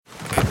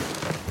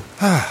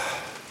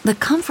The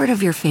comfort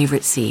of your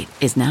favorite seat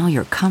is now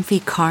your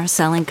comfy car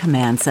selling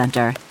command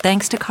center,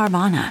 thanks to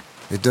Carvana.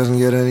 It doesn't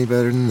get any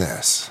better than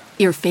this.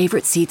 Your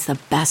favorite seat's the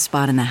best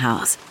spot in the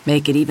house.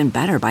 Make it even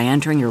better by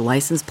entering your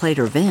license plate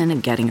or VIN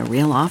and getting a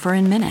real offer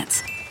in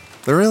minutes.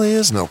 There really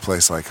is no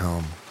place like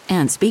home.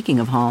 And speaking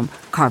of home,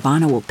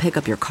 Carvana will pick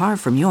up your car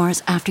from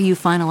yours after you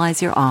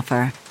finalize your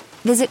offer.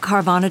 Visit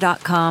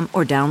Carvana.com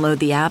or download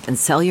the app and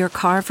sell your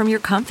car from your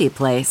comfy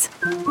place.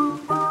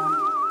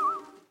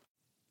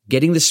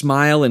 Getting the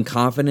smile and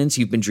confidence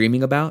you've been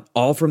dreaming about,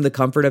 all from the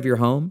comfort of your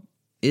home,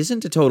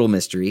 isn't a total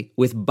mystery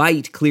with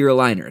Byte clear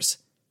aligners.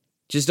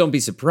 Just don't be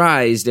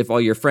surprised if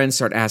all your friends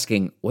start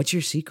asking, "What's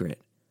your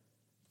secret?"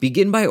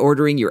 Begin by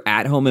ordering your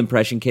at-home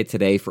impression kit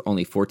today for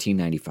only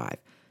 $14.95.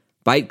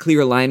 Byte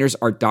clear aligners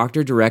are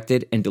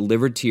doctor-directed and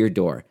delivered to your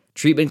door.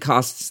 Treatment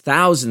costs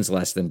thousands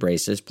less than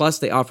braces, plus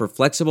they offer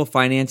flexible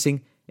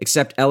financing,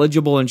 accept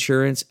eligible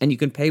insurance, and you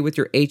can pay with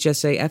your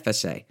HSA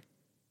FSA.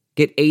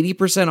 Get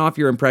 80% off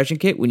your impression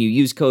kit when you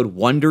use code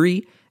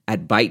WONDERY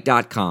at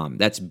Byte.com.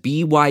 That's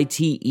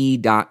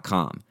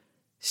BYTE.com.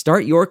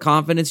 Start your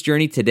confidence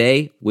journey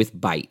today with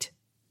Byte.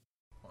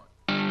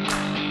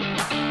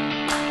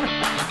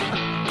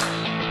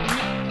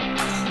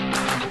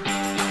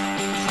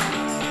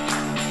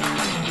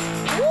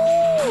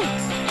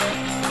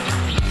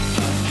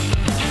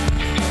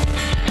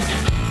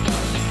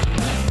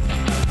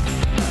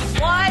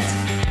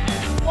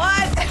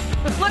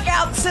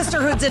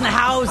 Sisterhood's in the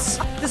house.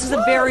 This is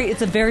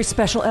it's a very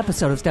special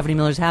episode of Stephanie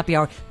Miller's Happy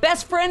Hour.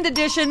 Best friend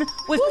edition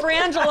with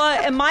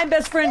Frangela and my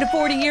best friend of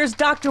 40 years,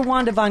 Dr.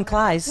 Wanda Von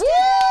Kleist.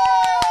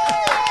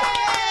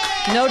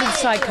 Noted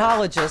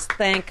psychologist,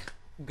 thank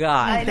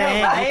God. I know,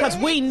 right? Because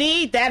we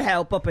need that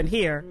help up in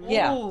here.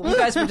 Yeah. Ooh. You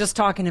guys were just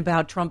talking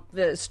about Trump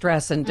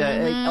stress and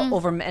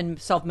over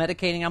and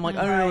self-medicating. I'm like,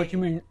 I don't know what you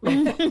mean.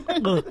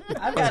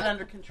 I've got it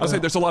under control. I'll say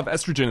there's a lot of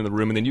estrogen in the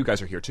room, and then you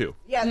guys are here, too.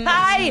 Yeah.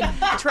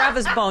 Hi,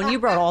 Travis Bone. You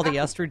brought all the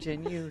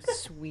estrogen, you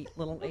sweet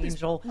little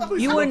angel.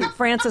 You and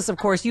Francis, of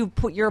course,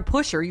 you're a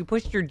pusher. You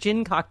pushed your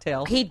gin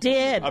cocktail. He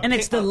did, and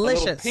it's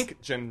delicious. A little pink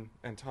gin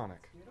and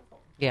tonic.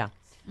 Yeah.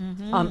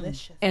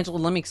 Angela,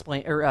 let me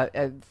explain,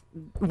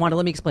 Wanda,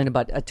 let me explain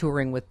about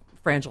touring with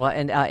Frangela.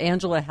 And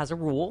Angela has a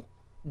rule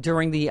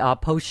during the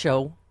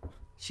post-show.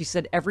 She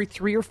said every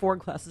 3 or 4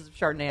 glasses of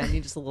Chardonnay, I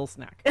need just a little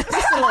snack. Just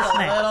a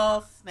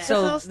little snack.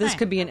 So this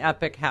could be an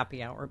epic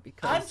happy hour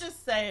because I'm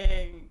just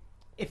saying,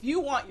 if you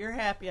want your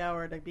happy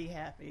hour to be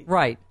happy,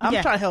 right? I'm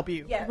trying to help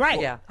you. Yeah. Right.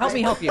 Yeah. Help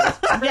me help you.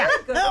 Yeah.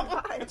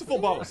 It's a full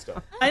bottle of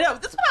stuff. I know.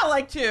 This is what I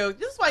like too.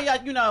 This is why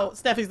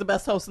Steffi's the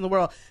best host in the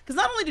world. Because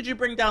not only did you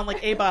bring down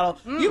like a bottle,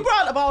 you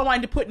brought a bottle of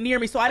wine to put near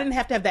me, so I didn't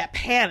have to have that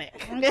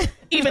panic.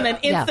 Even an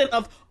instant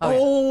of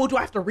do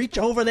I have to reach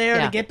over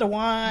there to get the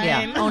wine?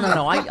 Yeah. Oh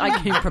no, I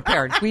came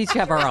prepared. We each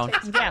have our own.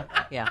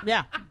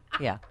 Yeah.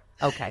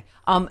 Okay.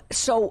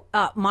 So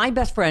my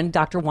best friend,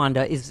 Dr.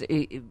 Wanda, is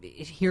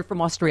here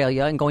from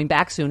Australia and going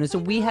back soon. And so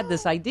we had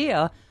this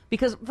idea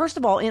because, first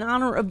of all, in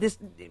honor of this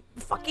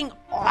fucking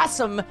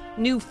awesome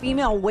new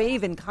female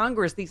wave in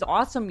Congress, these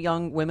awesome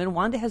young women.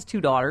 Wanda has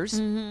 2 daughters.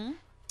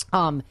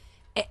 Mm-hmm.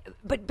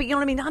 But you know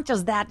what I mean? Not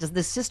just that, just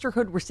the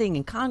sisterhood we're seeing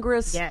in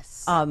Congress.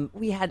 Yes. I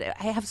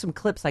have some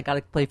clips I got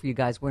to play for you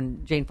guys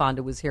when Jane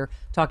Fonda was here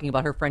talking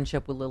about her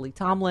friendship with Lily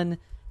Tomlin.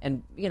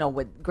 And,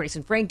 what Grace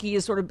and Frankie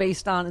is sort of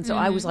based on. And so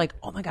I was like,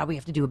 oh, my God, we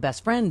have to do a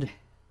best friend.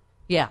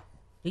 Yeah.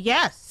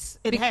 Yes.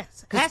 It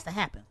has to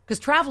happen. Because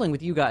traveling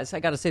with you guys, I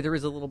got to say, there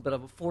is a little bit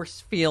of a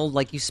force field.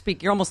 Like, you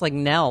speak, you're almost like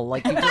Nell.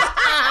 Like, you just...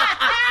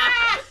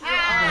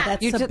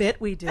 That's a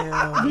bit we do.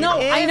 No,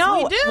 I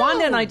know.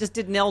 Wanda and I just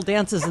did Nell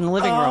dances in the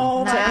living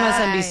room to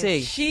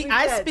MSNBC.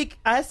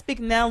 I speak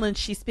Nell and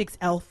she speaks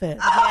Elfin.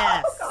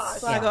 Yes.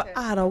 So I go,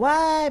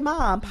 Ottawa,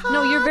 Mom.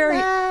 No, you're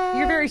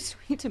very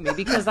sweet to me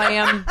because I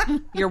am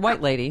your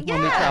white lady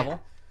when we travel.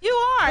 You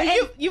are.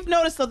 And you've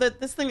noticed, though, that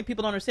this thing that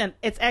people don't understand,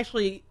 it's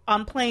actually,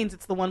 on planes,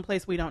 it's the one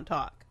place we don't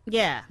talk.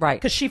 Yeah.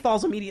 Right. Because she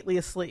falls immediately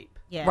asleep.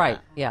 Yeah. Right.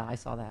 Yeah, I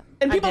saw that.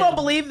 And people don't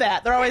believe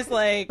that. They're always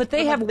like... But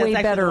they have that's way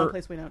actually better... the one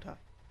place we don't talk.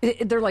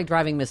 They're like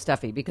driving Miss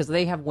Steffi because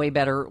they have way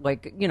better,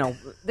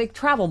 they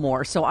travel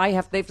more. So they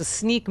have to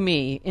sneak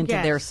me into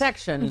their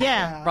section.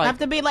 Yeah. Right. Have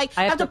to be like,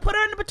 have to put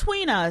her in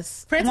between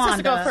us. Francis has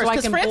to go first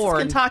because Francis board.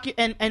 can talk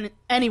and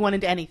anyone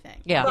into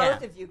anything. Yeah.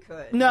 Both of you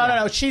could.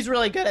 No. She's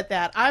really good at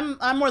that.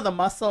 I'm more the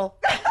muscle.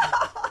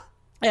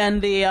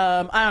 And the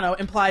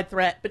implied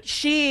threat, but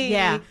she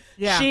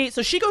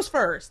goes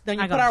first. Then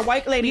you put our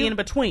white lady in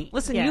between.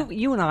 Listen,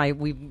 you and I,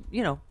 we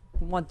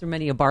went through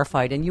many a bar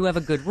fight, and you have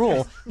a good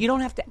rule. You don't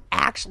have to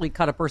actually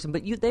cut a person,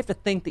 but they have to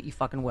think that you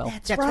fucking will.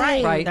 That's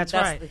right. That's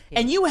right.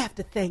 And you have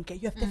to think.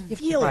 You have to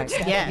feel it.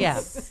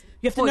 Yes.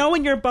 You have to know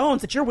in your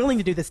bones that you're willing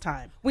to do this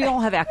time. We all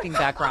have acting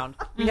background.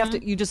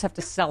 You just have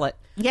to sell it.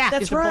 Yeah,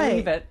 that's you have to right.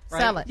 Believe it. Right?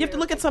 Sell it. You have to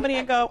look at somebody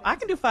and go, I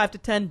can do 5 to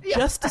 10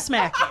 just to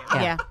smack you.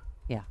 Yeah.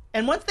 Yeah.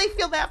 And once they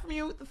feel that from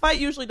you, the fight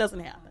usually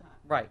doesn't happen.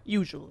 Right.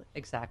 Usually.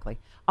 Exactly.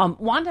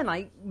 Wanda and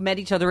I met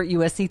each other at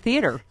USC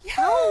Theater.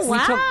 Oh, We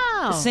wow.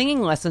 took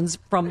singing lessons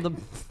from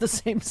the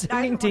same singing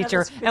one of the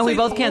teacher, schools and we at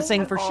both all. can't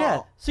sing for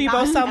shit. So you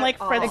both sound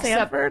like at Fred all.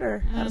 Sanford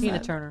or Tina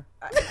Turner.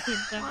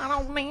 I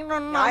don't mean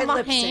I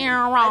lip sync.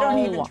 I don't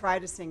even try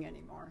to sing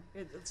anymore.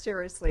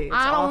 Seriously, it's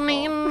awful.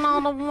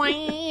 know the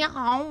way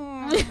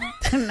home.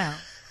 No.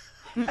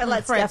 I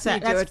let Fred Stephanie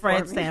do that's it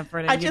Fred for me.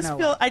 Sanford. I just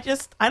feel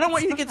I don't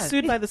want you to get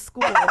sued by the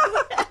school. I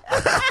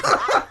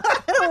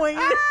don't want you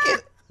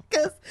to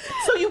get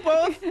so you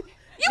both you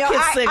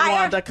can sing,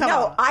 Wanda. Come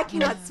on. I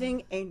cannot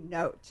sing a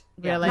note.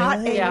 Really? Not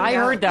a Yeah, I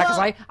heard that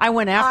because I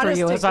went after honest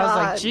you to as I was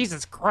like, God.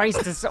 Jesus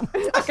Christ, is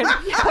someone fucking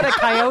put a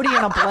coyote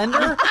in a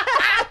blender?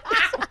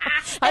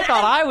 I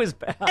thought I was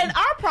bad. And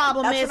our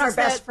problem That's is when our is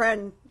best that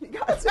friend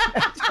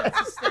got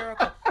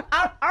hysterical.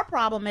 Our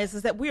problem is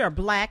that we are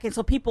black, and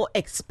so people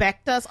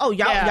expect us. Oh,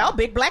 y'all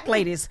big black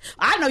ladies.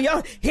 I know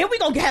y'all. Here we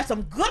gonna have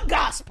some good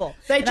gospel.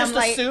 They And just I'm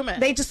like, assume it.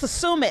 They just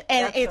assume it,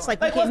 and That's it's the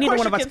like, one. we can't, neither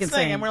one of us you can can sing.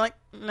 sing. And we're like,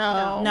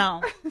 no,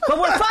 No. but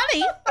we're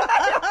funny.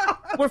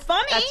 We're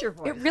funny. That's your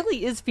voice. It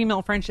really is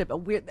female friendship. A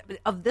weird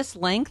of this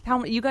length. How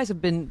many? You guys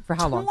have been for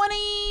how long?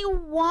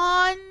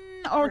 21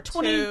 or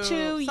 22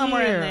 years,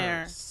 somewhere in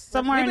there.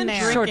 Somewhere We've in been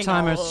there. Short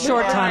timers.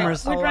 Short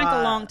timers. We drank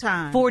a long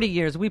time. 40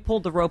 years. We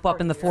pulled the rope up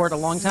in the fort a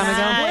long time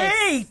ago.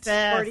 Wait,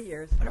 40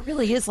 years. But it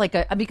really is like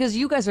because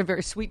you guys are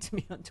very sweet to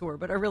me on tour,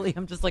 but I really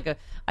am just like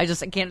I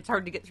can't. It's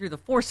hard to get through the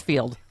force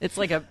field. It's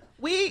like a.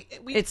 we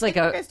It's like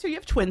you a- guys too. You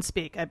have twin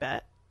speak. I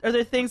bet. Are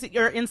there things that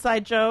your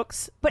inside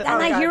jokes? But Oh,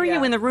 and I God, hear you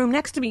yeah. in the room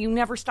next to me. You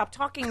never stop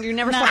talking. You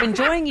never stop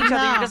enjoying each other.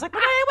 No. You're just like,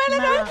 girl, you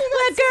know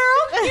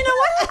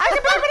what?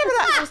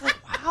 I was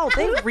like, wow,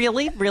 they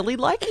really, really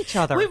like each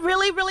other. We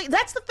really.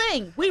 That's the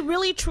thing. We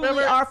really,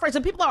 truly are friends,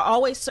 and people are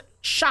always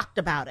shocked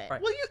about it.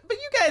 Right. Well, but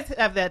you guys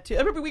have that too. I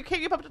remember we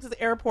came up to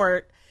the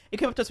airport. You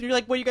came up to us and you're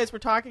like, "What you guys were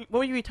talking? What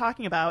were you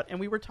talking about?" And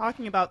we were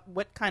talking about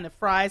what kind of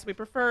fries we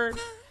preferred.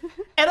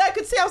 And I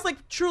could see, I was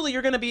like, "Truly,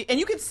 you're going to be." And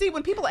you can see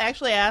when people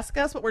actually ask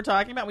us what we're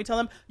talking about. We tell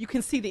them, you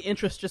can see the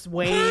interest just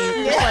wane,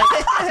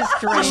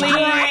 just like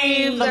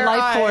Drain. The their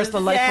life force. eyes. The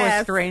life force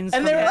Yes. drains.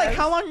 And from they were it. like,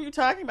 "How long are you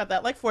talking about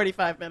that?" Like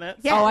 45 minutes.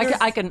 Yeah. Oh, Yes.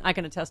 I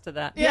can attest to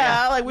that.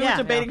 Yeah, like we Yeah.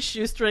 were debating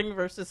shoestring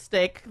versus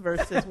steak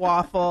versus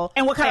waffle.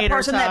 And what kind of tater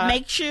person that tot.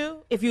 makes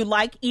you? If you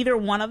like either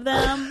one of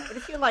them, But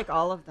if you like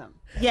all of them,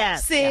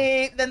 yes.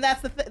 See, then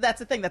that's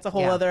the thing. That's a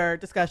whole Yeah. other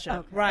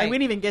discussion. Right. And we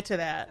didn't even get to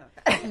that.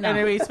 And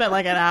then we spent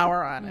like an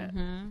hour on it.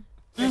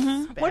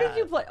 What did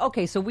you play?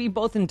 Okay, so we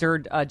both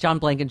endured John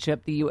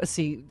Blankenship, the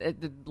USC,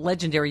 the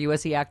legendary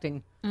USC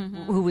acting,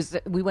 who was.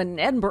 We went in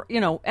Edinburgh.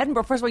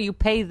 Edinburgh. First of all, you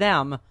pay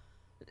them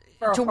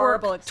for to a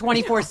horrible work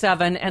experience.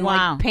 24/7 and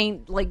Wow. like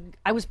paint. Like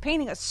I was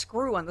painting a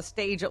screw on the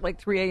stage at like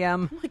 3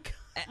 a.m. Oh my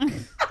God.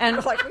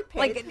 And Like, we paid.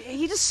 like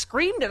he just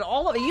screamed at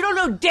all of it. You don't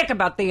know dick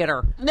about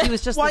theater. He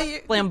was just Why this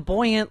you-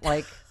 flamboyant,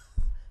 like.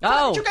 you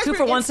Oh, guys 2 were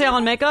for 1 instant- sale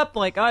on makeup.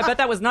 Like, oh, I bet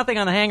that was nothing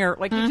on the hanger.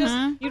 Like, you just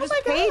my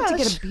paid to gosh.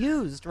 get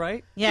abused,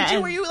 right? Yeah. Did you,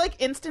 and- were you like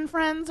instant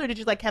friends, or did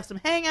you like have some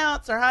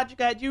hangouts, or how'd you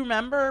guys? Do you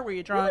remember? Were you we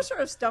were drunk?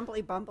 sort of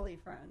stumbly, bumbly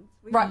friends.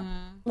 We- Right.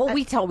 Well,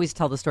 we always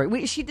tell the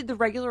story. She did the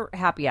regular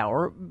happy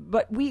hour,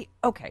 but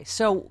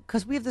so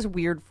because we have this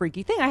weird,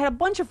 freaky thing. I had a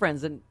bunch of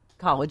friends in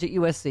college at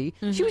USC.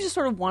 She was just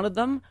sort of one of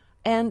them,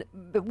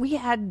 but we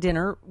had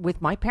dinner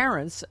with my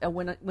parents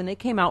when they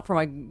came out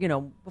for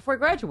before I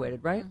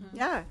graduated, right?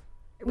 Yeah.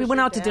 It We was went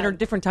your out to dinner dad.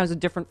 different times with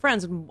different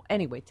friends. And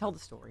anyway, tell the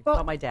story Well,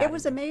 about my dad. It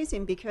was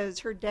amazing because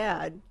her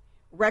dad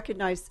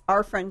recognized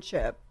our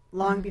friendship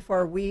long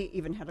before we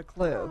even had a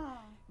clue.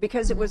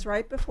 Because it was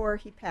right before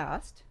he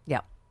passed,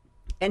 Yeah.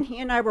 and he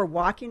and I were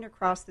walking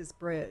across this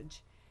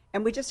bridge,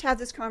 and we just had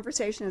this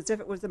conversation as if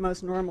it was the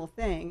most normal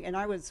thing. And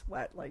I was,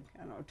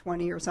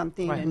 20 or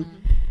something, Right.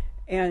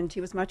 and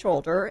he was much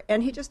older.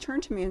 And he just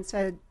turned to me and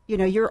said,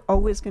 you're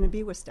always going to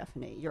be with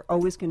Stephanie. You're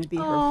always going to be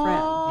her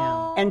friend.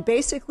 Yeah. And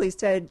basically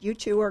said, you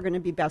two are going to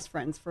be best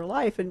friends for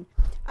life. And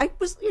I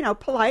was,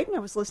 polite, and I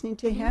was listening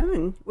to him,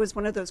 and it was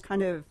one of those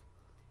kind of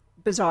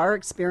bizarre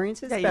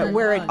experiences, but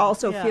where it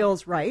also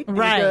feels right and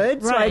Right,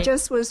 good. So I right.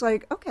 just was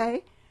like,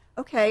 okay.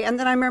 And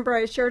then I remember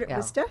I shared it Yeah.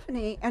 with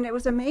Stephanie, and it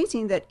was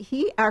amazing that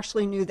he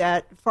actually knew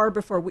that far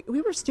before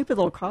we were stupid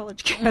little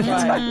college kids.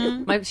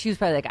 She was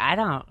probably like, I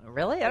don't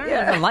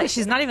even like.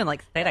 She's not even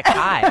like Theta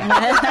Chi.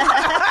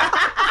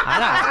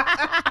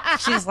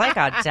 She's like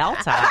a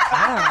Delta.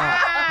 I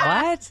don't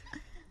know what.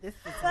 This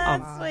is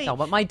so sweet. No,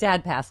 but my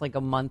dad passed like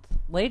a month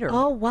later.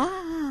 Oh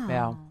wow.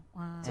 Yeah.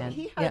 So And-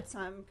 he had yeah.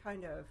 some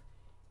kind of.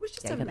 It was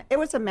just Yeah, it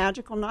was a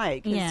magical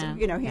night. 'Cause, Yeah.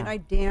 he and I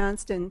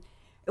danced, and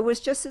it was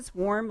just this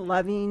warm,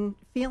 loving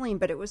feeling.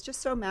 But it was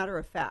just so matter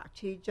of fact.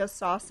 He just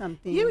saw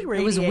something. You It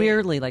was radiate-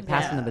 weirdly like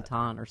passing Yeah. the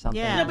baton or something.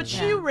 Yeah. No,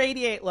 but you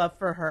radiate love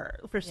for her,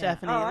 for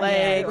Stephanie. Oh, I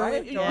like do. I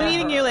adore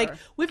meeting you, like her.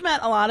 we've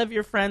met a lot of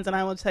your friends, and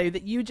I will tell you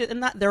that you just and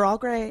not they're all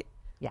great.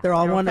 Yeah. They're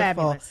all They're all wonderful.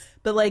 fabulous.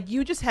 But like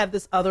you just have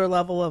this other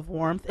level of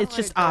warmth. It's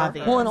just adore her.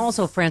 obvious. Well, and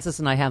also Francis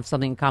and I have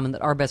something in common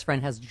that our best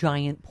friend has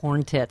giant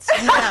porn tits.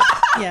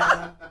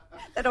 yeah.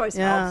 That always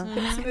Yeah. helps.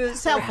 It smooths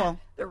It's helpful.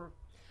 the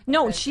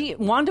No,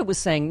 Wanda was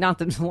saying, not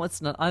that,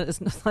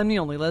 I'm the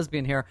only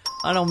lesbian here.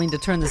 I don't mean to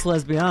turn this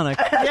lesbianic.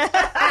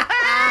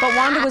 But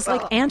Wanda was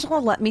like, Angela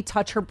let me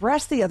touch her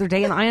breast the other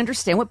day, and I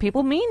understand what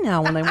people mean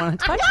now when they want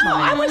to touch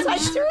mine. I was like,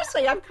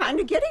 seriously, I'm kind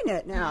of getting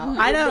it now.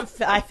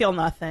 I feel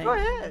nothing. Go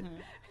ahead.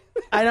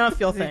 I don't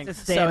feel things.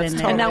 So it's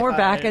totally and now we're fine.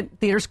 back at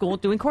theater school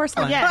doing chorus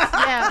lines. Yes,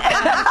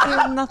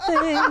 yeah.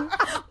 Nothing.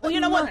 Well, you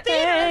know what?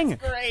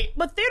 That's great.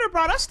 But theater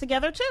brought us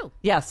together too.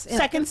 Yes.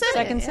 Second City.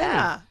 Second City.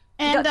 Yeah.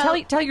 And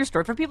tell your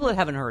story for people that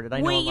haven't heard it. I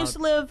know we a lot. used to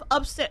live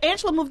upstairs.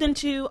 Angela moved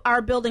into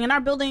our building, and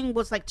our building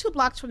was like 2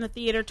 blocks from the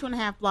theater,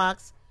 2.5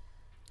 blocks.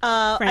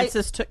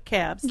 Francis took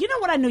cabs. You know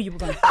what I knew you were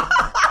going to say?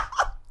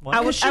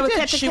 I would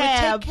catch a She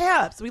cab would take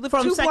cabs. We lived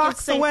from 2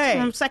 blocks away.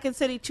 From Second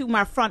City to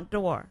my front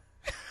door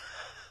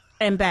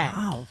and back.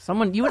 Wow,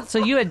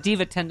 you had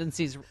diva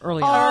tendencies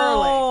early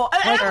Oh,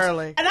 on.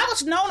 Early. And I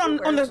was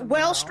known on the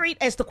Wells Street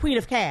as the Queen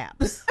of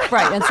Cabs.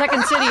 Right, and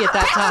Second City at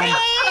that time.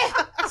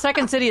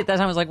 Second City at that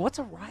time was like, what's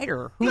a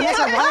rider? Who is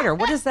a rider?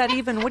 What is that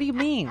even? What do you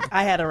mean?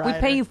 I had a rider. We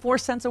pay you 4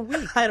 cents a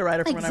week. I had a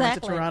rider from when I went to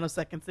Exactly. Toronto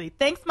Second City.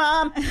 Thanks,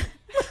 Mom.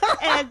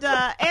 And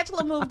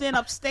Angela moved in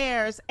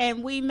upstairs,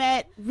 and we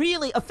met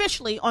really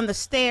officially on the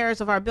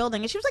stairs of our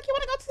building. And she was like, "You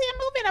want to go see a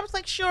movie?" And I was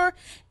like, "Sure."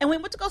 And we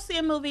went to go see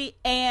a movie,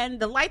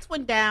 and the lights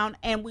went down,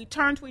 and we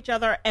turned to each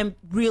other and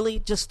really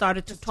just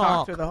started to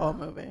talk through the whole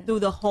movie.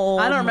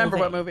 I don't remember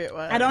what movie it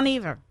was. I don't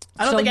either.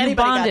 I don't so think you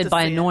anybody got bonded to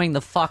by see it. annoying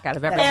the fuck out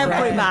of everybody.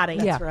 Everybody.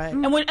 Yeah. That's right.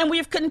 And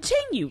we've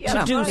continued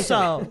to do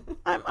so.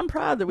 I'm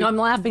proud that we. No, I'm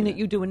laughing that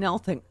you do a Nell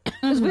thing.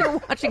 Because we were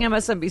watching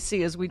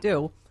MSNBC as we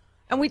do.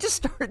 And we just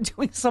started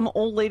doing some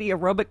old lady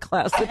aerobic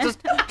class that just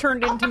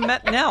turned into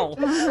Met Nell.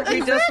 We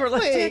just were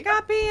like, take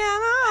a piano.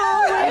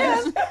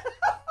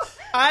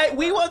 I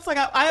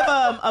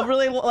have a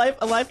really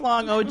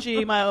lifelong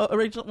OG,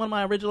 one of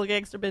my original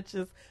gangster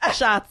bitches,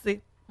 Shotzi,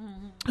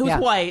 who's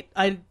white.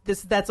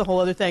 That's a whole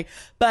other thing.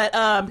 But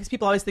because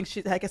people always think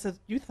I guess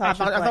you thought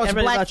she was black. I was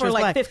Everybody black thought she for was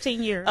like black.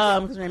 15 years.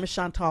 Because her name is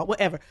Chantal,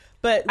 whatever.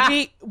 But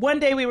one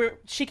day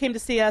she came to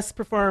see us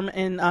perform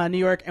in New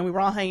York, and we were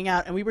all hanging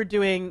out, and we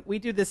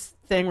do this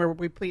thing where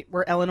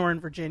we're Eleanor in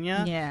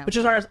Virginia, which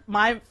is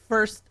my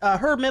first,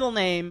 her middle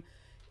name.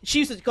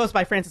 She goes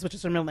by Frances, which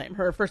is her middle name.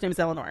 Her first name is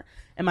Eleanor,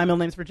 and my middle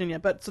name is Virginia.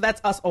 But so that's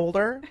us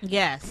older.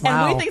 Yes.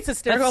 Wow. And we think it's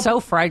hysterical. That's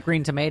so fried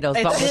green tomatoes,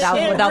 but It without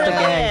the really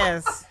gay.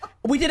 is.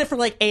 We did it for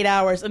like 8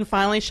 hours, and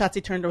finally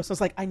Shotzi turned to us and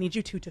was like, "I need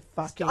you two to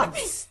fucking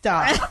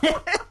stop."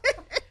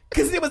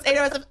 Because it was 8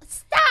 hours of,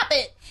 Stop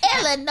it,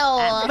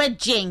 Eleanor.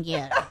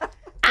 Virginia.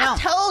 I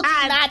told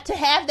you not to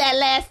have that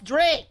last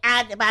drink.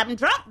 I'm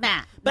drunk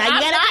now. But now you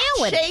I'm gotta not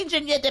deal with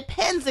changing your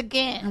Depends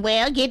again.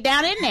 Well, get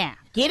down in there.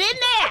 Get in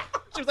there.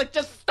 She was like,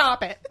 "Just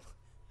stop it."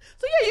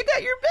 So yeah, you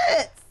got your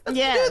bits. That's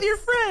what you do with your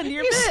friend.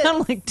 Your You bits.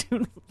 sound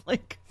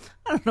like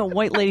I don't know,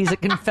 white ladies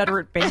at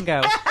Confederate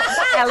bingo.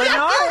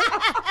 Eleanor?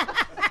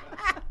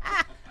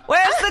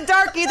 Where's the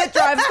darky that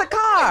drives the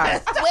car?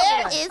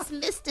 Where is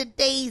Mr.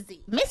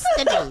 Daisy?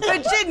 Mr. Daisy.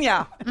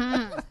 Virginia.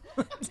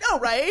 No,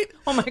 right?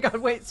 Oh my God!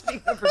 Wait,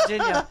 speaking of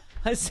Virginia,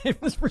 I said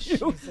it was for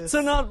you.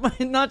 So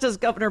not just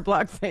Governor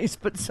Blackface,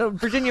 but so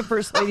Virginia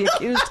First Lady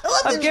accused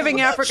of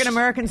giving African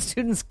American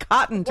students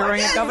cotton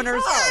during a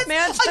governor's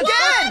mansion.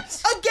 Again.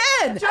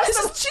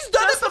 She's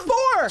done it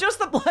before. Just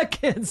the black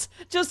kids,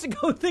 just to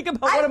go think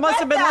about what it must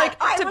have been like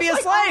to be a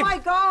slave. Oh my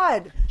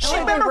God!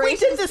 Remember we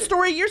did this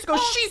story years ago.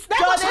 She's done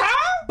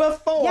it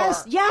before.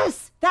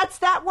 Yes, that's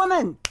that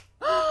woman.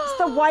 It's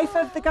the wife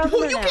of the governor.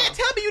 Well, you can't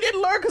tell me you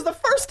didn't learn because the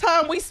first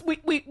time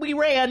we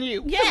ran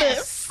you.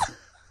 Yes.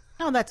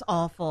 Oh, that's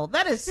awful.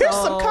 That is Here's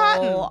so some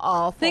cotton.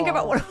 awful. Think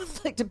about what it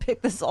was like to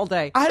pick this all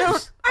day. I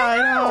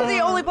know. The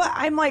only black.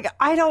 I'm like,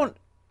 I don't.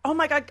 Oh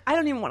my God! I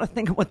don't even want to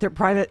think of what their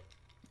private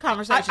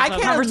conversations. I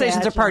can't conversations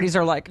or imagine. parties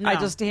are like. No. I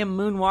just see him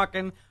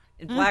moonwalking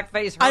in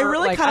blackface. I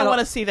really like, kind of don't- want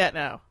to see that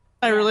now.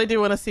 I really do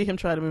want to see him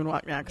try to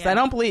moonwalk now because I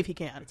don't believe he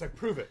can. It's like,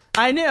 prove it.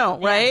 I know,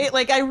 right?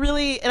 Like, I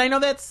really, and I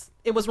know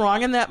it was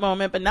wrong in that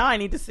moment, but now I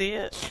need to see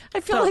it. I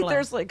feel like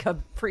there's like a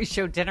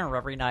pre-show dinner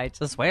every night.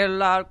 Just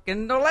well out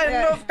in the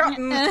land of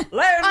cotton, land of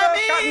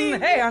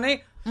cotton. Hey,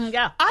 honey.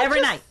 Yeah, I every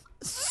just- night.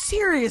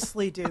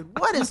 Seriously, dude,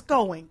 what is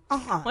going on?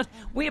 What?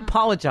 We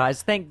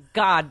apologize. Thank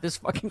God this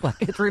fucking Black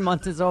History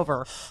Month is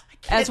over.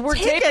 As we're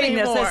take taping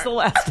this, anymore. it's the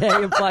last day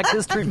of Black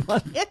History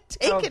Month. Can't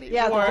take it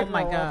Yeah, anymore. oh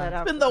my God!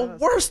 It's been the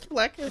worst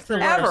Black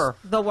History Ever.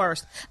 The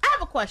worst. I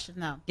have a question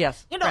though.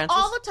 Yes, You know, Francis?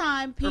 all the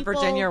time people Or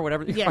Virginia or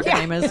whatever your fucking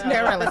name is.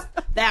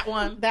 That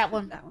one. That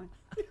one.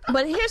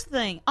 But here's the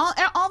thing: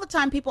 all the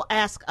time, people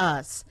ask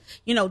us,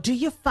 do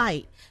you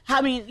fight?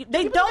 I mean,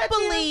 they don't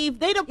believe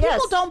Yes.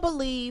 people don't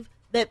believe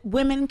that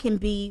women can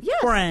be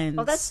friends.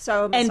 Oh, that's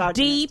so and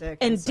deep misogynistic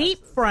and and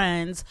deep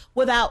friends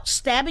without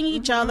stabbing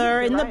each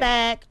other in the right.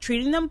 back,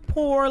 treating them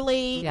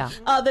poorly. Yeah.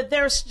 That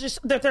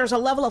there's a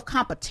level of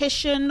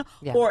competition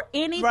Yeah. or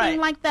anything Right.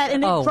 like that,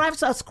 and Oh. it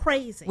drives us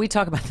crazy. We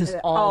talk about this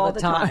all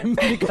the time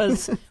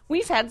because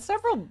we've had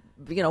several,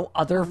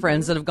 other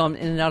friends that have gone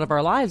in and out of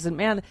our lives. And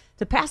man,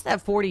 to pass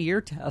that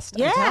 40-year test,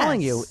 Yes. I'm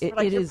telling you,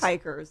 Like it your is.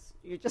 pikers.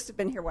 You just have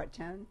been here, what,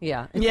 10?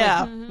 Yeah. It's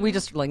Yeah. like, we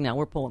just like, no,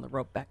 we're pulling the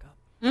rope back up.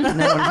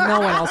 No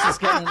one else is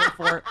getting in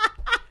for it.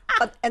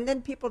 And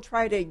then people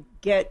try to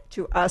get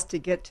to us to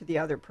get to the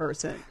other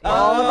person.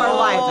 All of our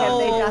life, have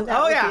they done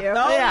that with you?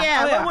 Oh,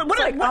 yeah. It's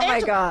like, oh,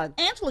 my God.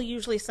 Angela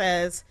usually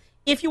says,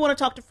 if you want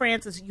to talk to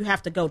Francis, you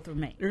have to go through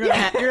me. You're gonna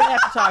have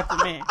to talk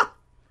to me.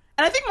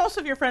 And I think most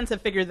of your friends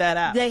have figured that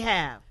out. They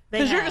have.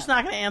 Because you're just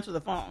not going to answer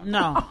the phone.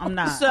 No, I'm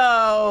not.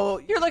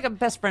 So You're like a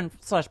best friend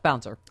 /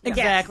 bouncer.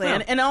 exactly,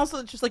 Yes. and also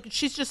it's just like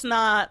she's just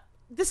not.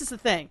 This is the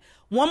thing.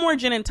 One more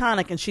gin and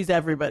tonic, and she's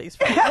everybody's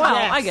friend. Well,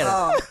 I get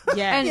it.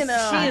 Yes. And You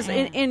know. she is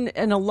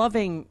in a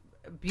loving,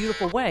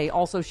 beautiful way.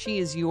 Also, she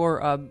is your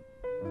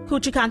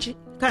Coochie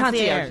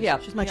concierge. Yeah,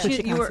 She's my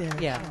coochie you were-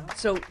 concierge. Yeah.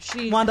 So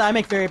she. Wanda, I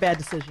make very bad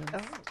decisions.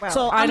 Well,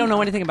 So I don't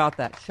know anything about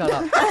that. Shut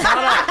up.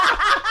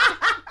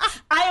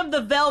 I am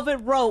the velvet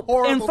rope in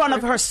Horrible front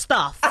of her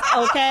stuff.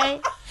 Okay.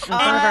 In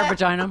front of her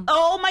vagina.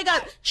 Oh my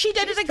God! She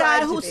dated a guy tried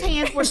to whose be.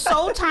 hands were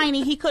so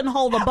tiny he couldn't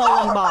hold a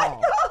bowling ball.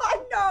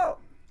 I know.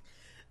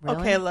 Really?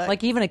 Okay, look.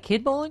 Like even a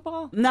kid bowling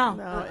ball? No,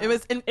 No, it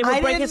was. And It would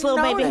I break didn't his little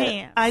baby notice.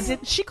 hands. I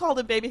did. She called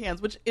it baby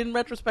hands, which in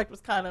retrospect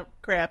was kind of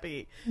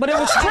crappy. but it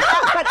was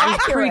But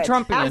accurate.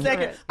 pre-Trumpian.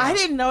 Accurate. I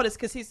didn't notice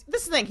because he's.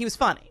 This is the thing. He was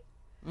funny.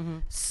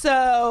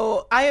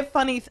 So I have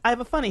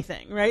a funny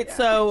thing, right?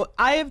 So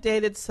I have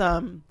dated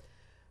some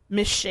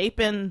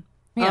misshapen,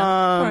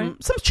 right.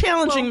 some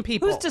challenging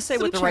people. Who's to say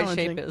Some what the right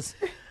challenging- shape is?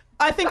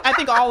 I think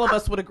all of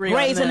us would agree.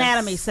 Grey's on this.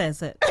 Anatomy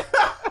says it.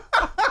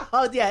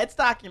 Oh yeah, it's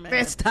documented.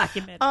 It's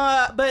documented.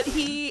 But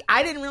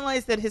I didn't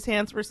realize that his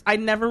hands were. I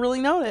never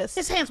really noticed.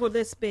 His hands were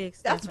this big.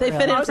 That's They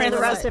fit in Most of Francis'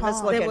 the rest of us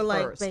palm. look They at were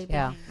like first. baby.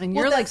 Yeah. And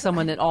you're like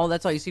someone that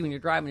that's all you see when you're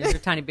driving is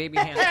your tiny baby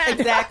hand.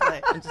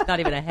 Exactly. It's just not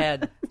even a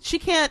head. She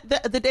can't.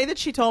 The day that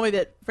she told me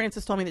that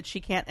Francis told me that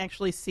she can't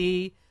actually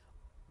see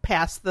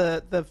past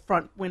the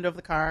front window of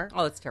the car.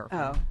 Oh, that's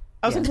terrifying. Oh.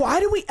 I was like, why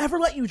do we ever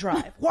let you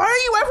drive? Why are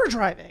you ever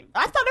driving?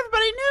 I thought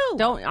everybody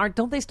knew.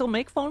 Don't they still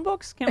make phone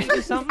books? Can't we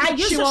do something? I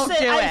used She to won't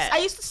sit. do I, it. I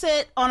used to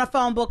sit on a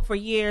phone book for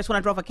years when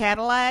I drove a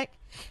Cadillac,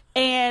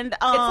 and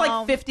It's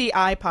like 50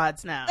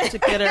 iPods now to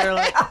get her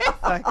like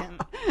fucking.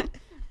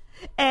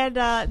 And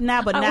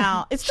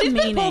now it's the She's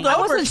been meaning. pulled I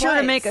over wasn't sure to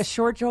twice. make a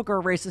short joke or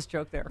a racist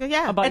joke there.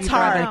 Yeah, about It's you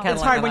driving hard. a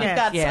It's Cadillac. hard when you've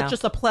got Yeah.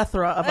 just a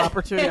plethora of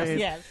opportunities.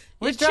 Yes.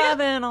 We're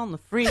driving on the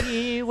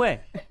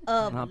freeway.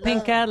 A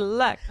pink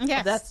Cadillac.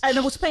 Yes, and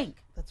it was pink.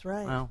 That's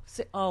right.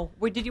 Wow.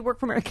 Wait, did you work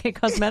for Mary Kay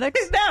Cosmetics?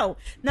 No,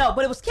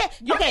 but it was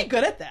You're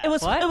good at that. It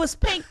was What? it was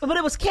pink, but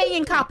it was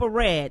Cayenne copper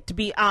red to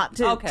be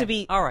to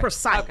be All right.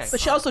 precise. Okay. But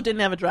she also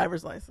didn't have a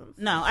driver's license.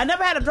 No, I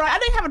never had I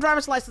didn't have a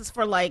driver's license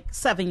for like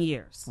 7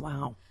 years.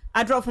 Wow.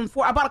 I drove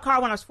I bought a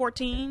car when I was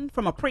 14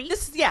 from a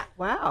Prius.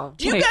 Wow.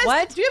 Do you Wait, guys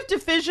what? do you have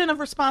division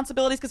of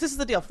responsibilities? Because this is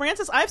the deal.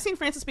 I've seen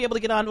Francis be able to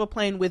get onto a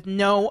plane with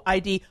no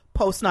ID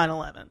post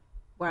 9/11.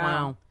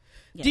 Wow.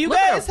 Do you Look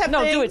at guys her. have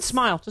No, things, do it.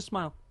 Smile. Just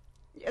smile.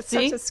 It's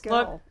See? such a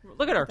skill.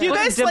 Look at her. Do you Look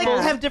at guys the like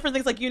dimples. have different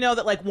things? Like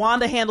that like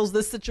Wanda handles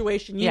this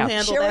situation, you Yeah.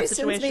 handle She that always sends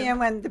situation. me in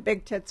when the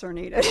big tits are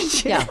needed.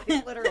 She Yeah.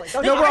 literally.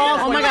 No, we're all Oh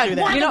going my to God! do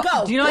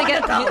that. Do you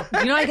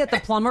know I get the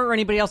plumber or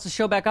anybody else to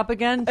show back up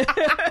again?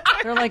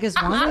 They're like, is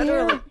Wanda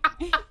here?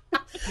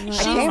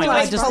 Oh my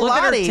like God! Just look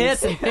at her Pilates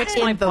tits and fix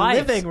my in the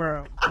pipes. living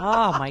room.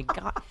 Oh my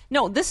God!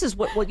 No, this is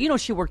what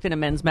she worked in a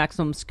men's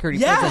maximum security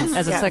Yes. prison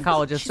as a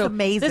psychologist. She's so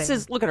amazing. This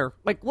is look at her,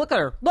 look at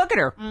her.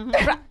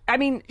 I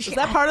mean, Is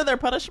that part of their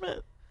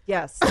punishment?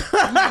 Yes.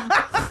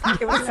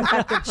 It was an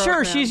effective sure,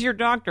 program. she's your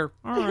doctor.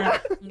 All right.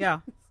 Yeah.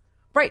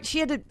 Right,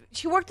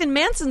 she worked in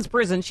Manson's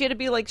prison. She had to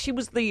be like, she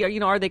was the,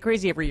 Are They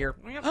Crazy every year.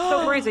 Yep,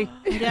 so crazy.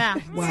 Yeah.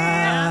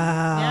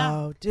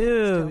 Wow,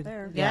 dude.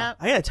 Yeah.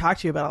 I got to talk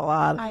to you about a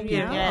lot of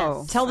people.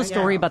 Oh. Tell the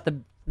story about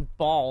the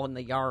ball in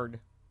the yard,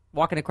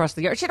 walking across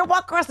the yard. She had to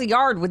walk across the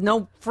yard with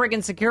no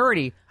friggin'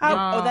 security.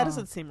 Oh, that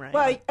doesn't seem right.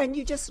 Well, and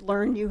you just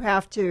learn you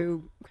have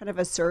to kind of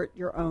assert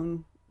your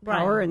own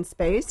power and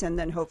space, and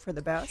then hope for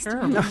the best. Sure.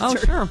 Oh,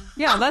 sure.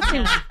 Yeah, that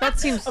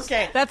seems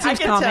okay, That seems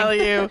I can calming. tell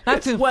you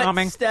That seems what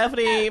calming.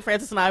 Stephanie,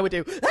 Francis, and I would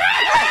do.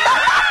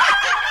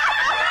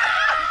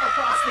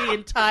 Across the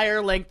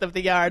entire length of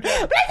the yard.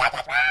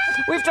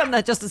 We've done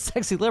that just as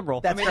sexy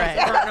liberal. That's right.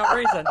 For no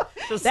reason.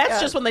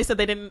 That's just when they said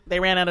they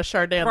ran out of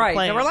Chardonnay on right. the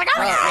plane. They were like,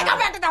 oh, yeah, go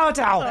back to the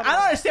hotel. I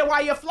don't understand why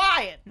you're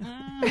flying.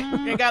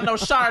 You ain't got no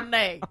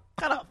Chardonnay.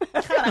 Kind of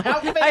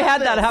outfit. I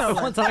had is that this? happen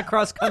once on a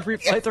cross country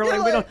flight. They're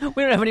like,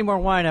 we don't have any more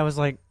wine. I was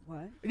like,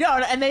 What? No,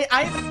 and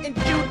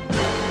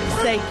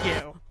thank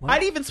you.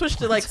 I'd even switch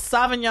to like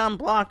Sauvignon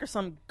Blanc or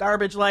some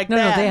garbage like No,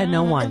 that. they had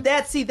no wine. And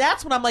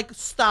that's when I'm like,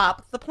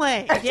 stop the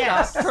plane.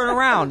 Yes. turn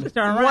around.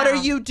 What are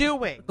you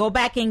doing? Go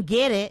back and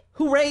get it.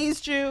 Who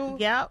raised you?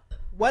 Yep.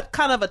 What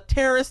kind of a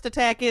terrorist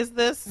attack is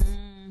this?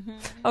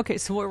 Okay,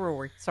 so where were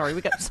we? Sorry, we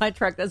got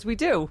sidetracked as we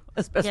do,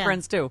 as best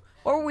friends do.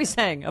 What were we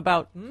saying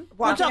about?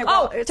 Walking Oh,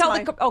 across- it's tell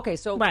my- the. Okay,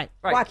 so Right.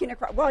 Walking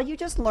across. Well, you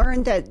just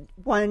learn that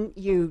when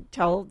you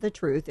tell the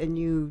truth and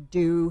you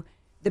do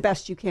the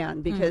best you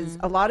can, because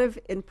a lot of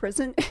in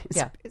prison,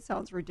 it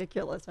sounds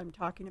ridiculous. I'm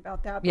talking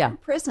about that. But in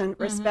prison,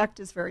 respect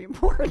is very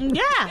important.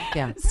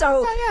 Yeah.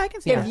 So I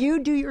can see if you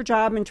do your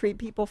job and treat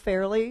people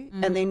fairly,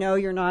 and they know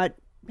you're not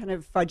kind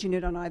of fudging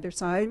it on either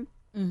side,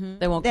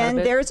 they won't then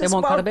cut a bitch? there's They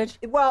won't cut a bitch?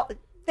 Well,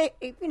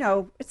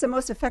 it's the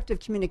most effective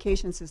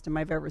communication system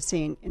I've ever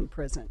seen in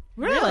prison.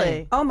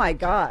 Really? Oh my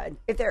God!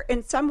 If there,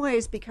 in some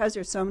ways, because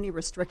there's so many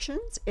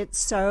restrictions, it's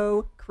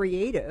so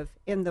creative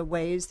in the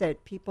ways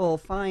that people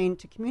find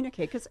to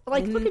communicate. Because,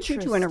 like, look at you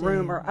two in a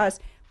room or us.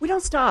 We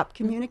don't stop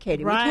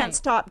communicating. Right. We can't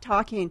stop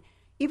talking,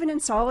 even in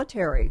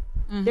solitary.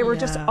 There were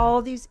just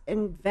all these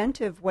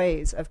inventive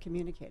ways of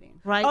communicating.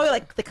 Right. Oh,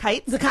 like the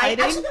kites? The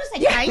kiting? I was going to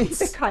say kites.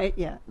 The kite,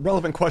 yeah.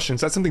 Relevant question.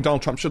 Is that something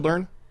Donald Trump should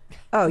learn?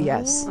 Oh,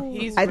 yes.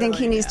 I think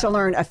he needs to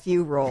learn a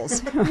few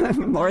rules,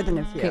 more than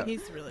a few.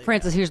 He's really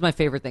Frances, here's my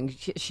favorite thing.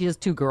 She has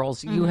two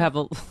girls. You have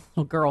a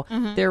little girl.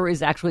 There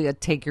is actually a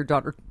take your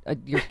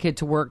kid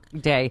to work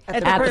day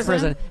at the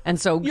prison. And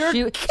so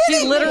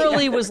she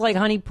literally was like,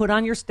 honey, put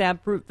on your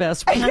stab-proof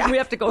vest. We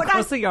have to go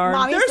across the yard.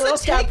 Mommy's little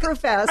stab-proof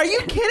vest. Are you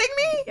kidding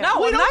me?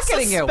 No, we I'm don't not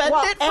kidding you.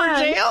 suspend it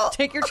for jail?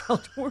 Take your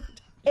child to work.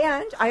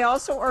 And I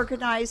also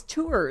organized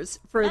tours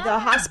for the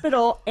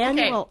hospital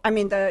annual. I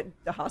mean, the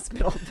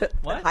hospital, the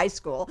high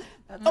school.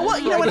 Oh, well,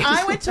 you know, when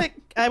I went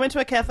to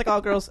a Catholic all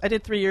girls. I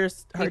did 3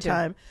 years hard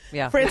time.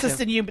 Yeah, Frances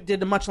and you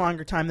did a much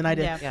longer time than I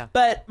did. Yeah.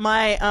 But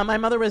my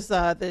mother was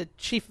the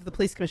chief of the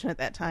police commission at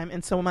that time,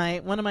 and so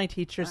one of my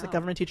teachers, the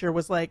government teacher,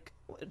 was like,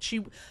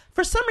 she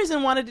for some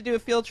reason wanted to do a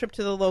field trip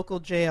to the local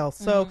jail.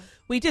 So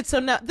we did. So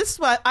now this is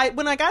what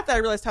when I got there, I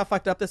realized how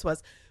fucked up this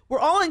was. We're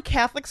all in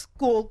Catholic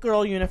school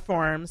girl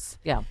uniforms.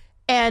 Yeah.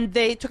 And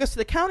they took us to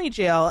the county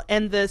jail,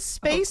 and the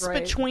space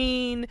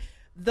between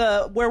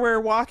where we're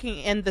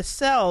walking and the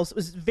cells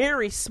was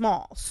very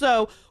small.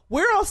 So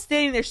we're all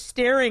standing there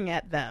staring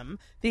at them,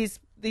 these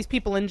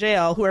people in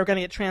jail who are going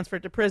to get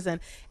transferred to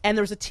prison. And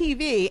there was a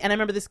TV, and I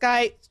remember this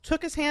guy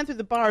took his hand through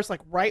the bars, like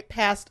right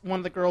past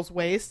one of the girls'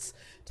 waists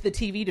to the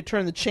TV to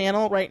turn the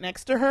channel right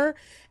next to her.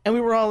 And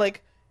we were all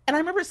like, and I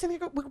remember sitting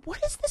there going,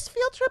 what is this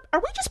field trip? Are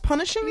we just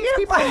punishing these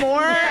people more?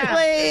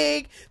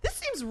 Like, this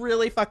seems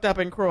really fucked up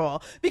and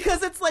cruel.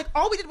 Because it's like,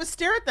 all we did was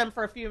stare at them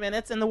for a few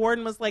minutes, and the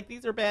warden was like,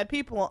 these are bad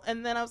people.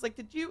 And then I was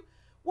like,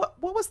 what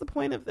was the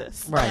point of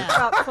this? Right.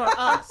 For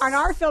us. On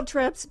our field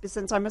trips,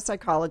 since I'm a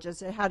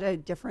psychologist, it had a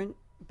different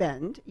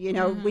bend. You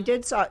know, we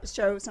did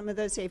show some of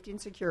the safety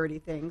and security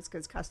things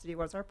because custody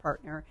was our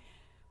partner.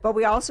 But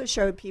we also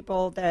showed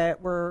people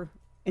that were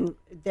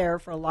there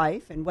for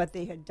life and what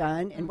they had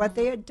done and what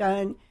they had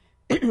done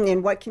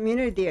in what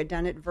community they had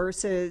done it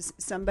versus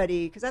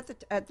somebody, because at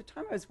the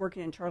time I was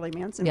working in Charlie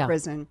Manson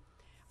prison,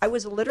 I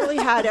was literally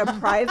had a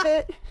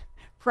private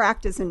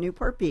practice in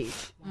Newport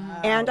Beach,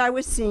 and I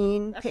was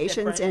seeing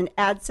patients in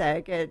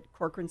ADSEG at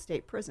Corcoran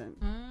State Prison.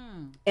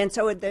 And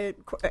so the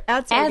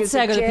ADSEG is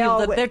a are the jail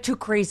people that they're too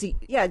crazy.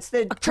 Yeah, it's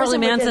the Charlie prison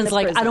within Manson's the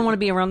like, I prison. don't want to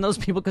be around those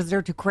people because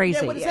they're too crazy.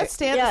 Yeah, what does that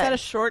stand? Yeah. Is that a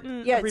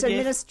shortened Yeah, it's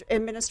abbreviation?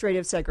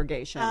 administrative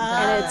segregation,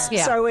 and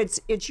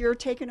it's you're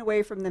taken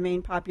away from the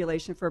main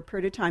population for a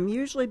period of time,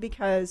 usually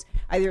because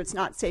either it's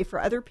not safe for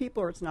other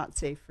people or it's not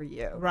safe for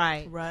you.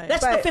 Right. Right.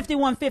 That's But- the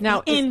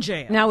 5150 in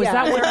jail. Now, is Yeah.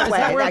 that where, is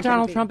that where That can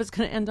Donald be. Trump is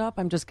going to end up?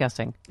 I'm just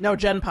guessing. No,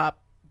 Gen Pop.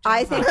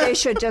 I think they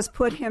should just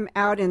put him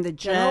out in the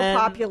general Gen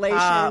population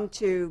Pop.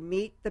 to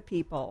meet the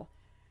people.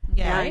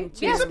 Yeah. And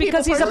to- Yes,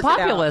 because he's a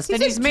populist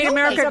and he's made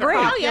America great.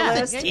 Oh, yeah.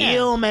 Populist.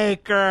 Deal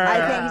maker.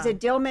 I think he's a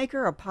deal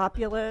maker, a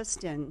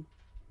populist, and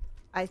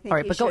I think All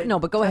right, he but go should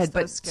ahead. test But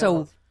those so,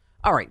 skills.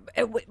 all right.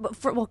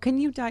 Well, can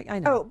you I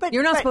know Oh, but-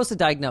 you're not but- supposed to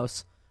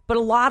diagnose, but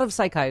a lot of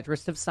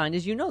psychiatrists have signed,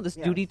 as you know, this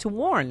duty to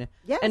warn.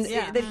 Yes. and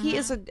Yeah. that he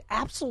is an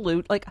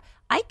absolute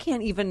I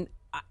can't even.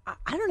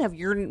 I don't have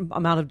your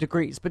amount of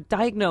degrees, but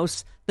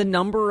diagnose the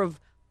number of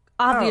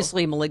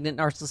obviously malignant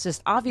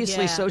narcissist,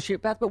 obviously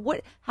sociopath.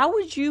 But how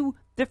would you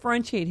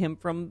differentiate him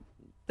from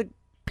the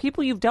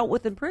people you've dealt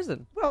with in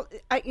prison? Well,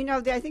 I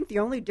think the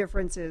only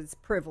difference is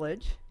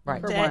privilege. Right.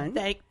 For one.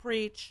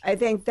 Preach. I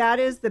think that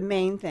is the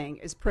main thing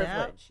is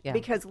privilege. Yeah.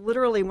 Because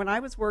literally when I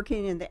was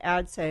working in the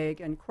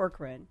ADSEG and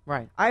Corcoran,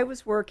 Right. I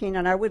was working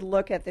and I would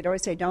look at, they'd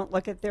always say, don't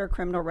look at their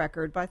criminal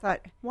record. But I thought,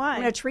 Why?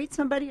 I'm going to treat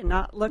somebody and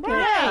not look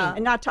Right. at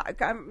and not talk.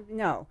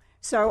 No.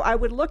 So I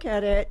would look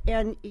at it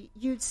and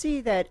you'd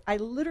see that I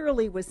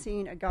literally was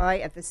seeing a guy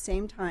at the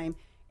same time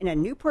in a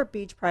Newport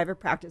Beach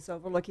private practice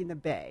overlooking the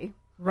bay.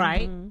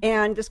 Right.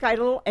 And this guy had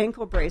a little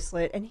ankle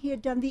bracelet, and he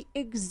had done the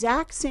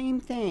exact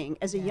same thing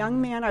as a young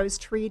man I was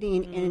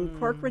treating in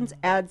Corcoran's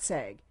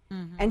ADSEG,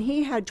 and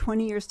he had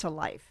 20 years to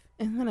life.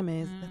 Isn't that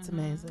amazing? That's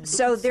amazing.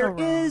 So there wrong.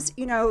 is,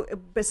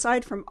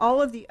 beside from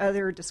all of the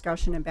other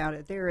discussion about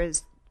it, there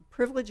is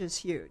privilege is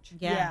huge.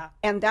 Yeah.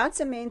 And that's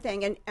the main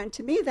thing. And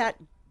to me,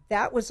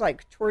 that was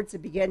like towards the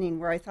beginning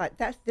where I thought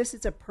that this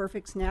is a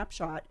perfect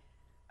snapshot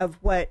of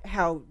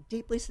how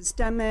deeply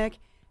systemic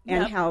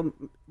and how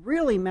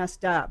really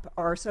messed up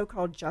our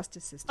so-called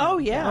justice system. Oh,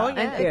 yeah. is.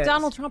 And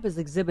Donald Trump is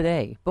Exhibit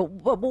A. But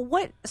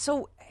what?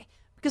 So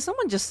Because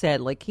someone just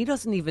said, like, he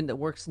doesn't even, that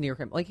works near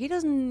him, like, he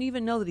doesn't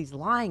even know that he's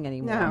lying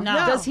anymore. No.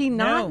 Does he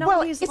not know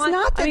Well, he's it's lying?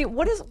 not that- I mean,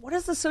 what is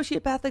the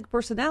sociopathic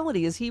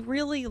personality? Is he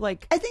really,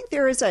 like... I think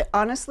there is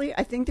honestly,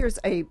 I think there's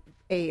a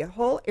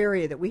whole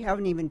area that we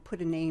haven't even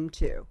put a name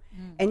to.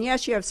 And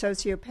yes, you have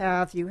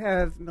sociopath, you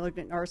have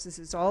malignant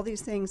narcissist, all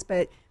these things,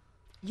 but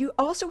you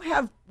also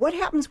have what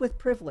happens with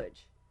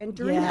privilege. And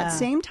during that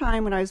same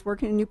time when I was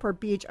working in Newport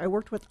Beach, I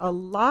worked with a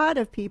lot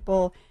of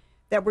people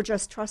that were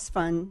just trust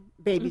fund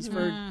babies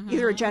for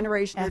either a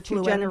generation or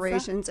two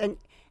generations. And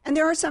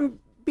there are some,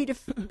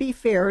 be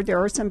fair, there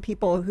are some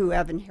people who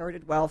have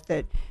inherited wealth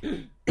that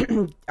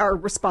are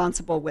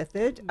responsible with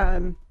it.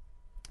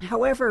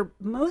 However,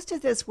 most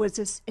of this was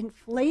this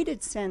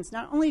inflated sense.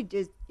 Not only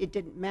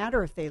didn't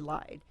matter if they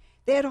lied,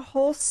 they had a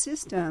whole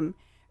system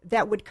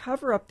that would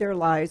cover up their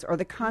lies or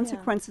the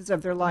consequences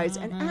of their lies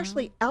and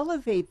actually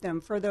elevate them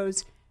for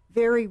those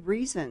very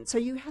reasons. So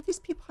you have these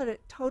people had a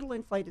total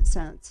inflated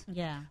sense.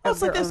 Yeah. Oh,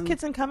 it's like those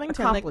kids in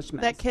Covington.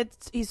 That kid,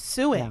 he's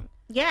suing.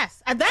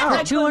 Yes. And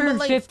that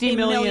 $250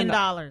 million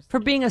dollars for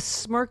being a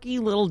smirky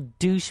little For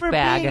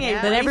douchebag being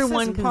a that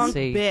everyone racist can punk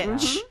see.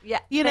 bitch. Yeah,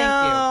 You thank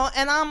know,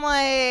 and I'm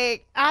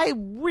like,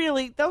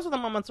 those are the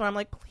moments where I'm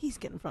like, please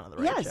get in front of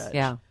the right Yes. judge.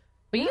 Yeah.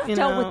 But you've You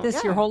dealt know, with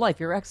this your whole life.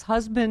 Your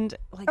ex-husband,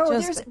 like,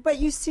 but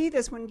you see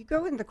this when you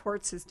go in the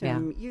court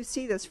system. You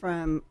see this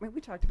from. I mean, we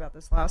talked about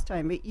this last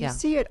time. But you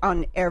see it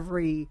on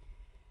everything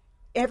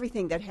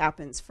that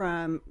happens,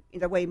 from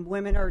the way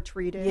women are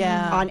treated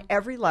on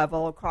every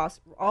level across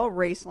all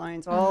race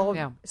lines, all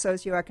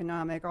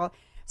socioeconomic.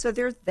 So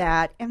there's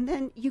that, and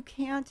then you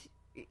can't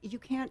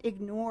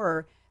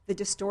ignore the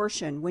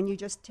distortion when you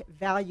just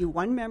value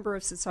one member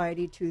of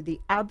society to the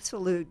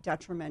absolute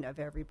detriment of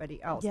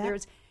everybody else.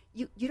 There's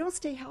you don't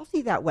stay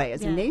healthy that way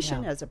as a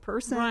nation, as a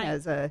person,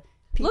 as a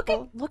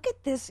people. Look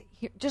at this,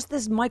 just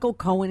this Michael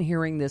Cohen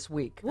hearing this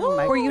week,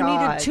 my where you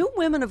God. needed two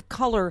women of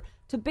color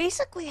to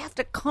basically have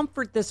to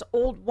comfort this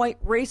old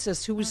white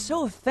racist who was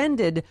so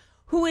offended,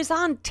 who is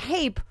on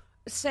tape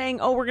saying,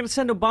 "Oh, we're going to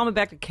send Obama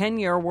back to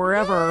Kenya or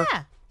wherever."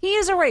 Yeah. He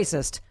is a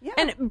racist, Yeah.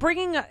 and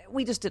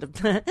we just did it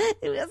was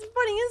a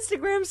funny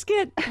Instagram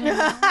skit. It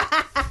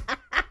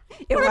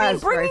But I mean,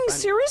 was very bringing funny.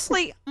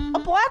 seriously a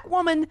black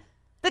woman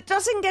that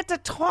doesn't get to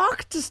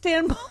talk to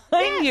stand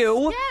behind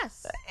you.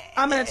 Yes.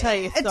 I'm going to tell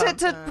you something.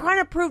 To try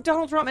to prove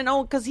Donald Trump, and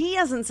because he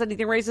hasn't said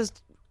anything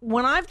racist.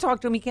 When I've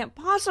talked to him, he can't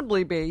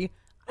possibly be.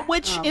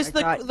 Which is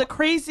my God. the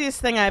craziest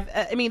thing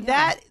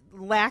that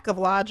lack of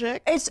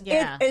logic.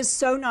 It is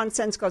so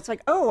nonsensical. It's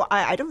like,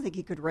 I don't think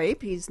he could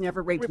rape. He's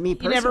never raped me He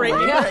personally. never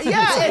raped me.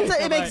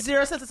 It makes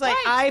zero sense. It's like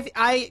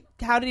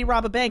how did he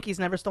rob a bank? He's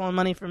never stolen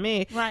money from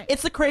me. Right.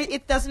 It's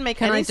it doesn't make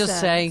Can any I just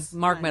sense. say,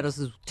 Mark Meadows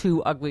is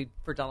too ugly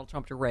for Donald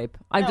Trump to rape.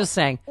 I'm just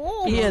saying.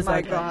 He is my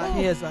ugly. God.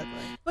 He is ugly.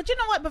 But you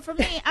know what? But for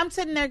me, I'm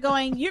sitting there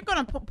going, you're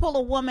going to pull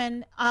a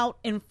woman out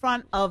in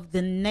front of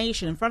the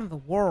nation, in front of the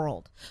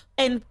world,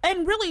 and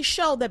really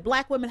show that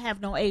black women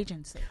have no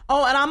agency.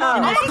 Oh, and I'm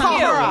going to call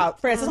you. her out,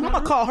 Francis. I'm going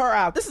to call her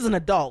out. This is an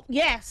adult.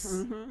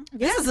 Yes.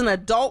 This is an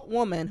adult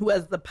woman who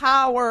has the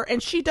power,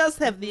 and she does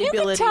have the You can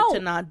ability tell. to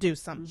not do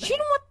something. She didn't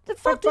know what the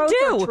fuck both to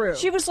are do. true.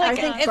 She was I like,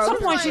 think at both some are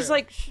point, true. she's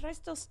like, should I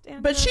still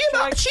stand But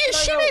there?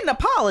 she made an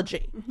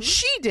apology.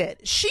 She did.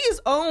 She's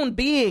owned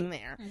being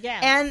there. Yeah.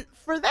 And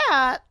for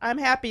that, I'm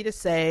happy to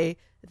say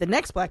at the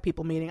next Black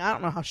People meeting, I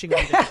don't know how she's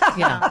going to do it.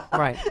 Yeah,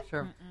 right,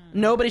 sure.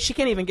 Nobody, she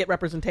can't even get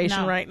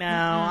representation No. right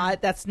now.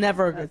 That's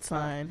never a good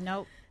sign.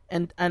 Nope.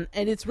 And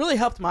it's really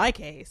helped my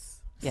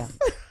case. Yeah.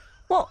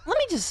 Well, let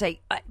me just say,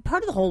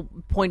 part of the whole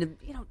point of,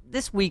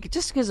 this week,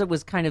 just because it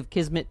was kind of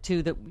kismet,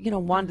 too, that,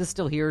 Wanda's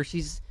still here.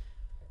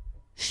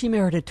 She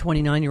married a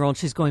 29-year-old.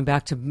 She's going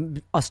back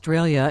to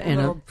Australia.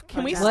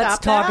 Can we let's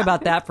stop talk that?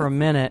 about that for a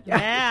minute.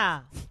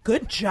 Yeah.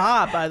 Good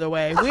job, by the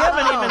way. We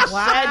haven't even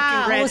said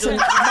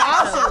congratulations.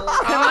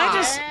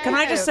 Can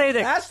I just say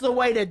that That's the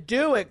way to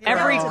do it, girl.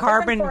 every It's a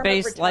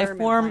carbon-based different form of life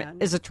form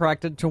retirement is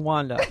attracted to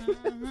Wanda.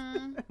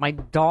 My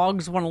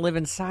dogs want to live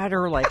inside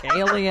her like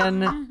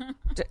alien.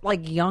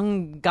 Like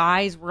young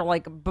guys were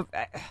like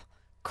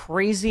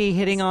crazy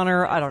hitting on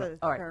her. I don't know.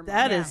 All right.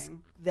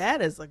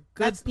 That is a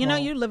good call.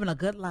 you're living a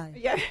good life.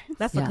 Yeah.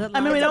 That's a good life. I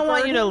mean, we don't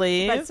want you to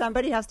leave. But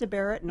somebody has to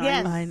bear it, and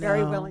Yes. I'm I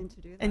very know. willing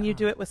to do that. And you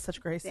do it with such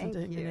grace Thank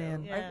and dignity you.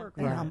 and I work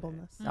and hard.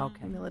 humbleness. Okay.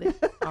 Humility.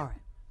 All right.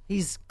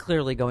 He's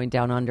clearly going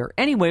down under.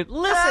 Anyway,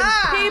 listen,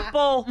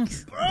 people.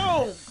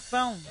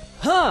 Boom.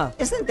 Huh.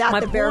 Isn't that My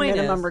the bare point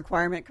minimum is-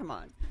 requirement? Come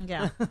on.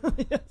 Yeah.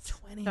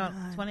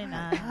 29. 29.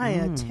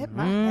 I tip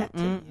my hat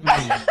to you.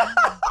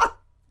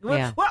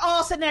 Yeah. We're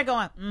all sitting there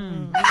going,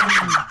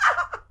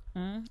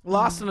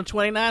 Lost in a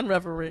 29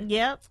 reverie.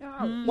 yep. You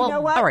know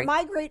Well, what? all right.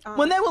 My great aunt.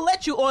 When they will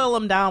let you oil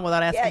them down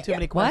without asking too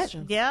many What?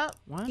 questions. Yep.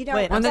 you know,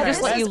 Wait, When they I'm just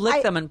sorry. let you lick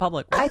I- them in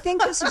public. I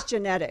think this is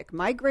genetic.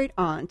 My great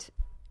aunt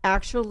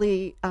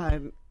actually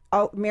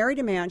married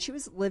a man. She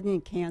was living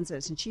in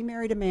Kansas, and she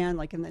married a man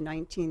like in the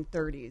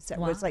 1930s that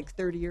was like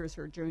 30 years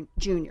her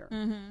junior.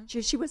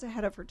 She was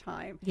ahead of her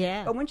time.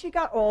 Yeah. But when she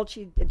got old,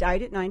 she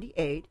died at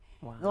 98.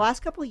 The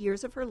last couple of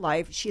years of her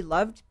life, she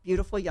loved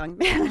beautiful young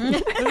men.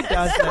 Who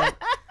does that?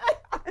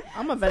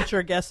 I'm a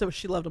venture guess that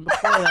she loved him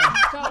before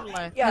that.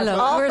 Totally. Yes, Hello,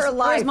 all where's, her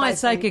life, where's my I think.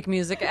 psychic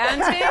music?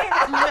 Auntie?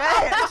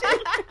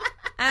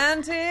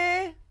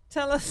 Auntie?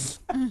 Tell us.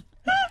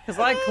 Because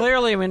I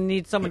clearly am going to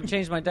need someone to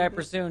change my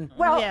diaper soon.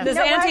 Well, Yeah. Does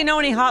you know Auntie what? know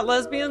any hot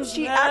lesbians?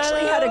 She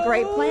actually had a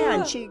great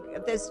plan.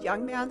 This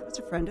young man that was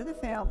a friend of the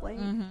family,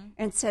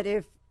 and said,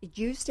 if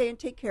you stay and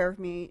take care of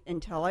me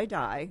until I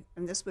die,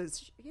 and this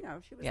was, she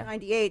was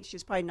 98. She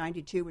was probably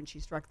 92 when she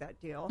struck that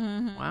deal.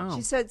 Wow.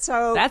 She said,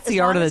 so That's as the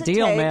art long of as the it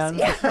deal, takes- man.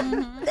 Yeah.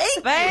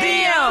 Thank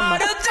Bam!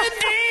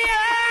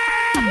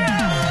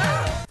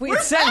 If we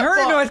sent her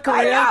to North I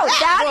Korea. know.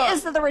 That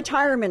is the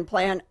retirement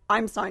plan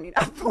I'm signing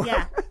up for.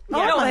 Yeah.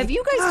 No, have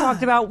you guys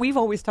talked about, we've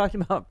always talked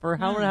about for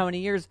how many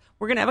years,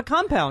 we're going to have a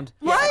compound.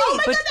 Right. Oh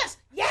my But- goodness.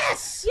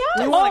 Yes.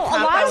 Oh, want a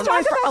a lot of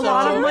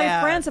so my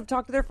bad. friends have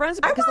talked to their friends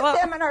about I because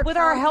want them in our with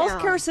our compound.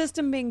 healthcare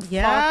system being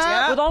Yeah.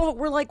 fucked, with all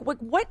we're like,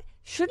 what?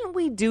 Shouldn't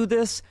we do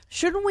this?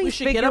 Shouldn't we, We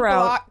should figure get a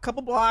out?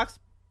 couple blocks.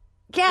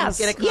 Yes,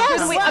 get a Yes,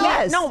 Shouldn't we-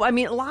 yes. I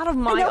mean, a lot of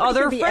my nobody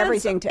other can be friends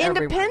everything to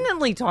everyone.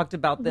 independently talked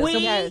about this.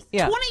 We, And-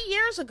 yeah. 20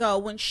 years ago,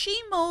 when she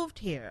moved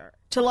here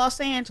to Los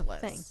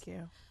Angeles. Thank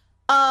you.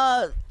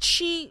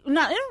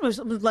 It was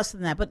less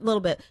than that, but a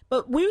little bit.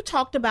 But we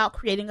talked about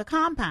creating a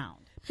compound.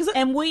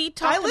 And we I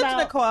talked lived about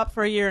in a co-op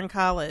for a year in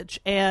college,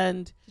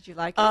 and Did you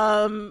like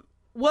it?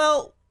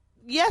 well,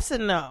 yes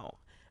and no.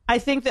 I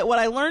think that what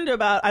I learned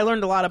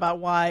a lot about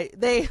why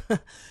they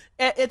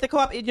at the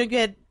co-op you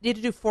had to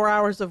do 4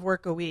 hours of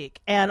work a week,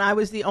 and I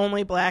was the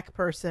only black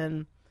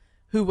person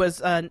who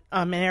was an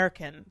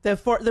American. There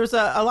was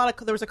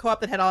a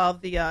co-op that had all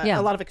of the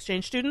a lot of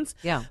exchange students.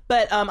 Yeah.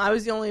 But I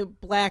was the only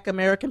black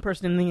American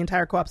person in the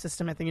entire co-op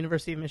system at the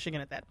University of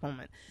Michigan at that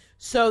moment.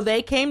 So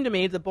they came to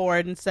me, the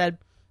board, and said,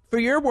 for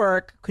your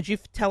work, could you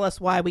tell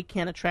us why we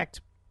can't attract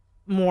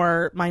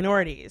more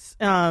minorities?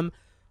 I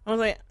was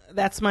like,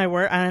 that's my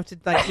work. I don't have to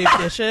do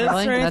dishes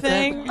Really? or That's it?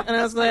 anything. And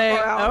I was like,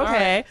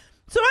 okay.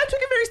 So I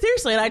took it very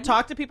seriously, and I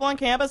talked to people on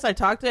campus. I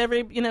talked to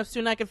every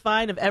student I could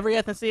find of every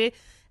ethnicity,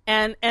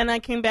 and I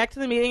came back to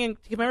the meeting and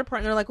gave my report,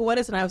 and they're like, well, what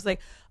is it? And I was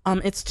like,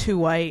 it's too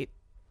white.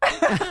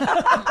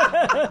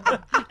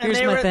 Here's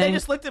they my They thing.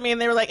 just looked at me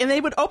and they were like, and they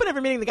would open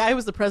every meeting. The guy who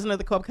was the president of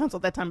the co-op council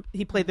at that time,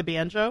 he played the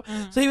banjo.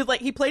 So he was like,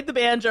 he played the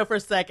banjo for a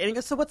second. And he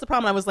goes, so what's the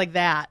problem? I was like,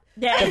 the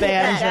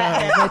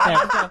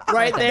banjo,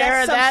 right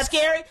there. That's so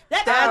scary.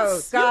 That's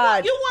Oh,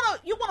 God.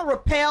 You want to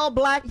repel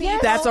black people?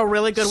 Yes. That's a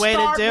really good way to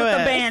Start do with it.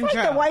 The It's banjo.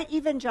 like the white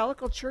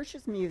evangelical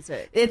church's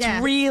music. It's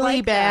Yeah, really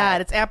like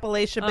bad. that. It's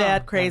Appalachia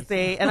bad,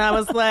 crazy. And I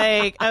was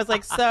like,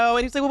 so,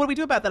 and he's like, well, what do we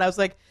do about that? I was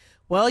like,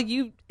 well,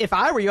 if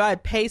I were you,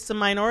 I'd pay some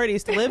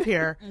minorities to live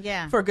here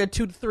Yeah. for a good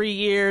 2 to 3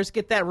 years,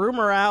 get that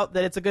rumor out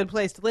that it's a good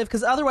place to live.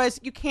 Because otherwise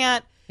you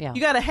can't, Yeah.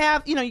 you got to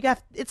have,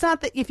 it's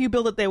not that if you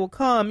build it, they will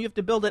come. You have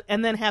to build it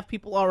and then have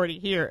people already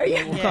here. And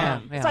they will Yeah.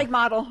 come. It's like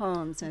model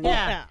homes. And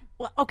Yeah.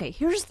 Well, okay.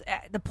 Here's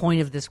the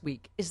point of this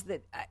week: is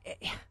that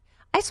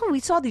we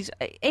saw these.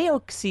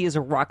 AOC is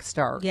a rock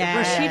star.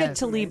 Yes. Rashida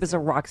Tlaib is a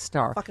rock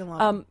star. Fucking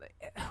love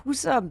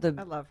who's I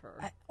love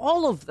her.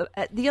 all of the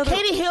other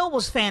Katie Hill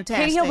was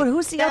fantastic. Katie Hill, but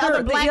who's the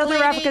other black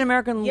lady? African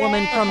American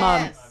woman from?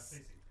 Yes.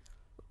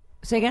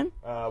 Say again?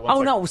 One Oh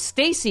second. no,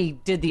 Stacy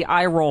did the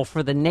eye roll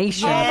for the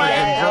nation. Oh, for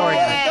yeah. Georgia.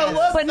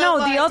 Yes. But no,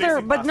 the other.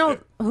 Stacey But no,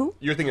 Plaskett. who?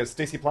 You're thinking of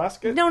Stacey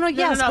Plaskett? No,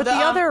 yes, but the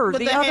other, with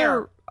the the other.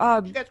 hair.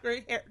 She got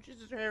great hair. She's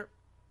just hair.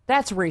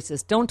 That's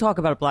racist. Don't talk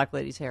about a black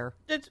lady's hair.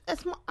 I'm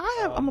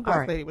a black All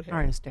right, lady with hair. I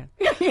understand.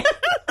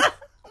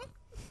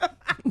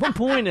 The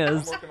point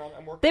is,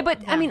 I'm working on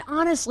it. I mean,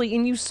 honestly,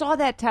 and you saw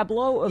that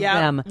tableau of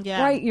Yeah. them,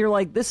 Yeah. right? You're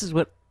like, this is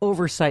what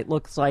oversight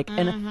looks like,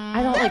 and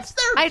I don't That's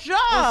their I job.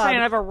 was saying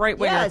I have a right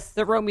winger Yes.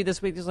 that wrote me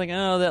this week. Just like,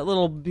 oh, that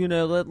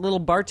little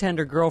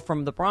bartender girl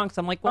from the Bronx.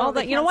 I'm like, well, Oh,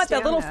 they you know can't what? That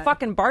stand little that.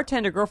 fucking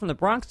bartender girl from the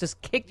Bronx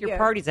just kicked your Yeah.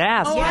 party's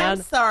ass, Oh, man.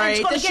 I'm sorry.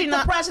 It's going Does to she get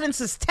not? the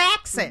president's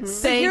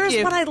taxes. So here's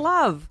what I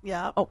love.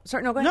 Yeah. Oh,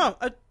 sorry. No, go ahead.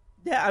 No.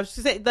 Yeah, I was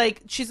just saying,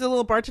 like, she's a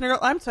little bartender girl.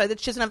 I'm sorry that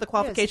she doesn't have the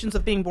qualifications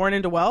of being born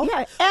into wealth.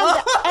 Yeah,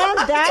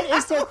 and that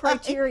is their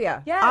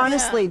criteria. Yes.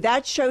 Honestly,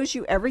 that shows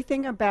you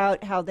everything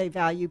about how they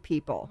value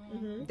people.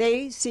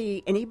 They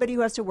see anybody who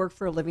has to work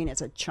for a living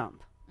as a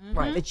chump.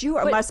 Right. That you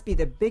must be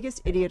the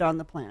biggest idiot on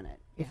the planet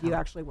if you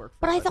actually work for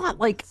But a I living. thought,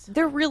 like,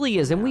 there really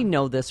is, and we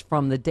know this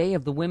from the day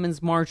of the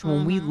Women's March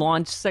when we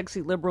launched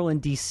Sexy Liberal in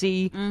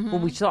D.C.,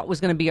 when we thought was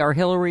going to be our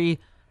Hillary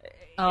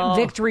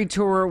victory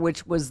tour,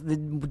 which was the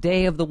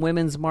day of the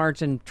Women's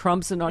March and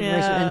Trump's inauguration.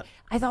 Yeah. And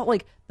I thought,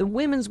 like, the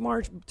Women's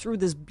March through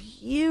this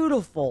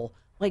beautiful,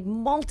 like,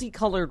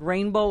 multicolored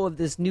rainbow of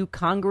this new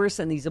Congress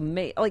and these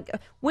amazing, like,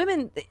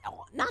 women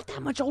not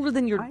that much older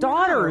than your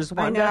daughters. I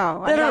Wanda,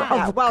 know. that I know are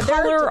that. of Well, they're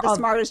color, the of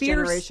smartest fierce-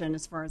 generation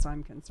as far as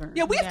I'm concerned.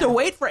 Yeah, we have to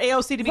wait for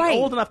AOC to be Right.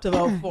 old enough to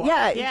vote for.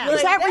 Yeah, Yeah.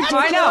 is that Like,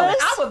 ridiculous? I know.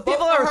 I would vote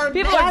for her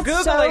People now. are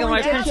That's so Googling,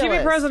 like, can she be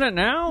ridiculous. president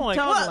now? Like,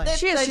 Totally. Well,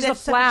 She is. they She's a just have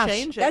to flash.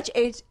 change it.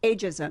 That's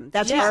ageism.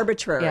 That's Yeah.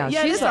 arbitrary. Yeah,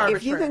 Yeah, it is If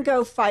arbitrary. you can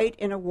go fight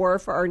in a war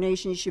for our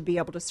nation, you should be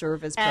able to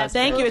serve as president.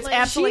 Thank you. It's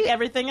absolutely She-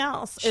 everything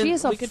else. she And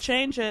is a we could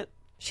change it.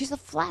 she's a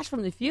flash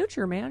from the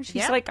future, man.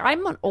 She's like,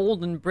 I'm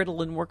old and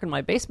brittle and work in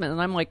my basement,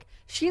 and I'm like,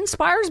 she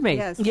inspires me.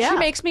 Yes. She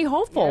makes me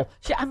hopeful.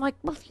 I'm like,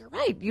 well, you're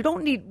right. We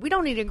don't need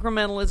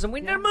incrementalism.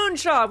 We need a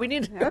moonshot. We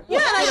need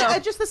I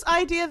just this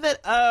idea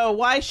that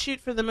why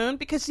shoot for the moon,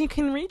 because you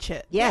can reach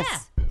it.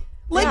 Yes.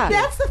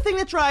 That's the thing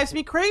that drives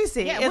me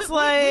crazy. Yeah, it's we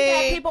like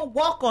had people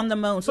walk on the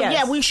moon. So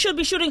Yes. we should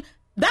be shooting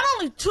not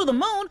only to the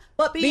moon,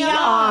 but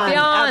Beyond.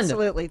 Beyond.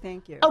 Absolutely.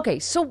 Thank you. Okay,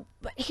 so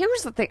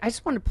here's the thing. I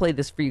just want to play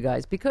this for you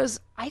guys because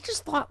I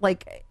just thought,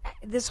 like,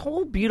 this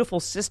whole beautiful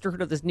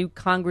sisterhood of this new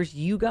Congress,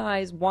 you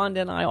guys,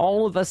 Wanda and I,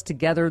 all of us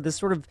together, this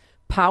sort of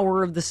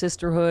power of the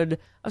sisterhood.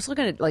 I was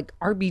looking at, like,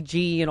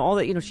 RBG and all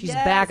that, she's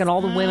back and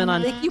all the women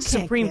on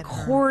Supreme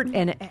Court.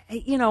 And,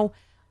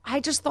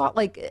 I just thought,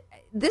 like,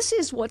 this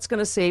is what's going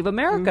to save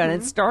America. And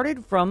it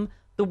started from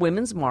the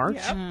Women's March.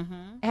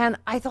 And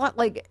I thought,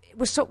 like, it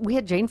was we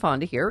had Jane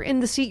Fonda here in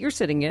the seat you're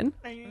sitting in.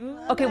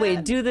 Okay,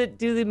 wait, do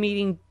the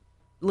meeting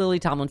Lily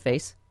Tomlin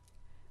face.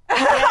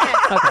 Okay,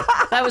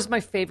 that was my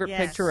favorite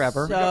picture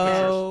ever.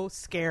 So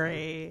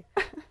scary.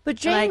 But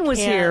Jane was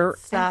here, and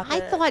stop I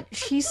it. thought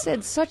she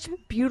said such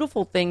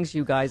beautiful things,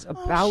 you guys,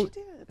 about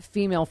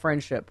female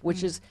friendship,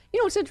 which is,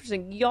 it's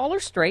interesting. Y'all are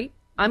straight.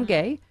 I'm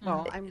gay.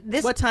 Well,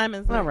 What time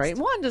is it? All right.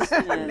 Wanda's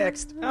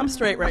mixed. I'm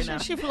straight right now.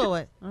 she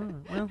fluid.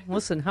 well,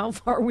 listen, how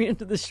far are we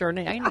into this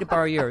Chardonnay? I need to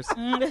borrow yours.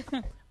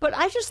 But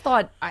I just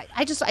thought, I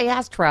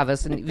asked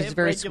Travis, and he was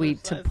very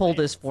sweet to pull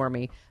this for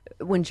me.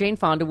 When Jane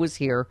Fonda was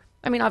here,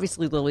 I mean,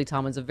 obviously Lily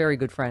Tomlin's a very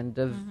good friend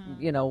of,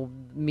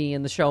 me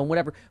and the show and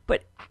whatever.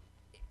 But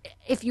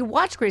if you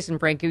watch Grace and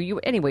Frankie,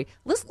 anyway,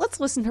 let's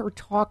listen to her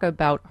talk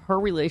about her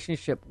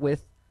relationship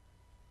with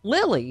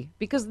Lily,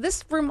 because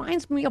this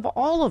reminds me of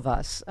all of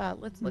us.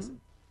 Let's listen.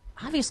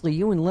 Obviously,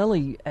 you and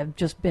Lily have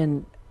just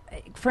been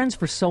friends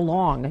for so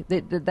long.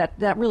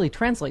 That really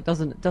translates,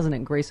 doesn't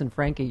it, Grace and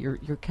Frankie?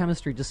 Your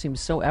chemistry just seems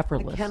so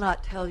effortless. I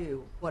cannot tell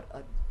you what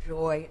a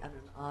joy and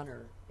an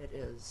honor it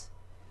is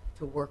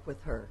to work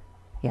with her.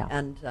 Yeah.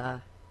 And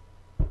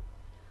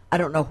I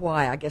don't know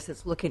why. I guess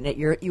it's looking at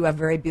you have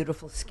very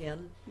beautiful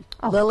skin.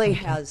 Oh, Lily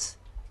has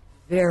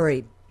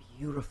very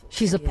beautiful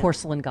She's skin. a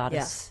porcelain goddess.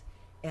 Yes.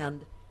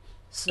 And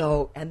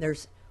so,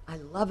 I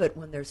love it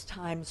when there's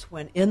times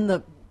when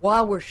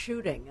while we're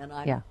shooting and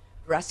I'm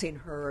dressing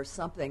her or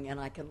something, and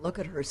I can look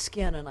at her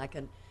skin and I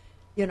can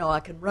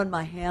run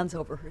my hands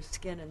over her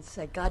skin and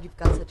say, God, you've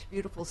got such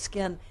beautiful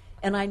skin.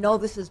 And I know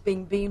this is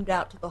being beamed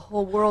out to the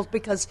whole world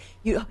because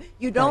you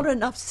don't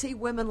enough see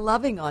women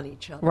loving on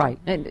each other. Right.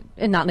 And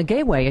not in a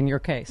gay way in your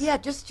case. Yeah,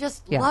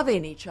 just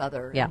loving each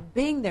other Yeah. and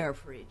being there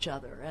for each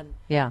other. And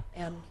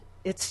and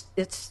it's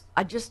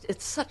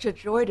such a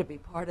joy to be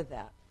part of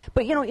that.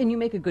 But, and you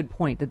make a good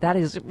point that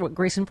is what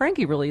Grace and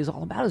Frankie really is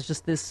all about, is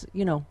just this,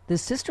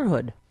 this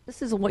sisterhood.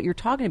 This is what you're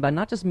talking about,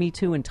 not just Me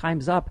Too and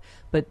Time's Up,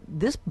 but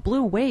this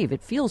blue wave,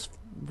 it feels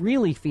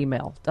really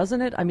female,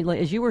 doesn't it? I mean, like,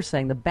 as you were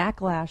saying, the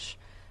backlash,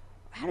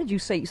 how did you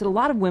say? You said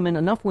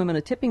enough women,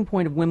 a tipping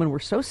point of women were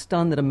so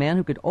stunned that a man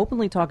who could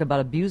openly talk about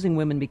abusing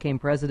women became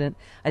president.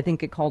 I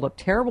think it called up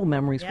terrible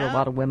memories for a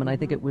lot of women. I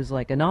think it was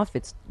like, enough,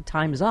 it's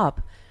time's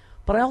up.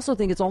 But I also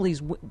think it's all these,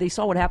 they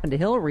saw what happened to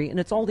Hillary, and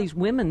it's all these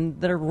women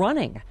that are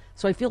running.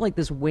 So I feel like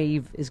this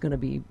wave is going to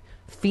be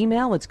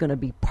female. It's going to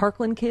be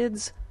Parkland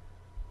kids,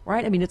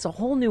 right? I mean, it's a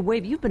whole new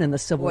wave. You've been in the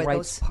civil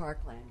rights. Those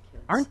Parkland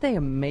kids. Aren't they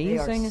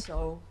amazing? They are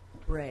so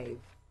brave.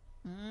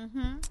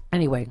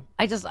 Anyway,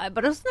 but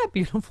isn't that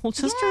beautiful?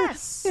 Just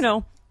Yes.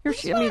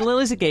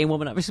 Lily's a gay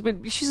woman, obviously,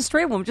 but she's a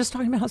straight woman. Just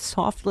talking about how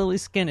soft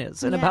Lily's skin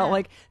is, and about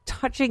like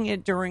touching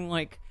it during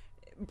like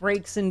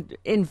breaks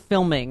in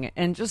filming,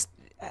 and just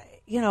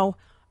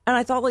And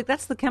I thought, like,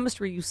 that's the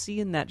chemistry you see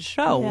in that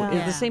show. Yeah.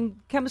 Is the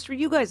same chemistry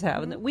you guys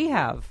have and that we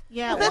have.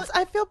 Yeah, Well,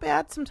 I feel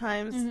bad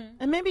sometimes,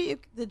 and maybe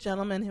the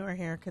gentlemen who are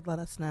here could let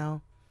us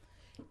know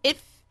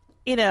if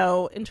in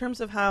terms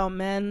of how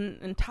men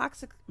and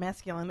toxic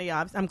masculinity.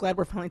 Obviously, I'm glad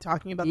we're finally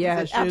talking about these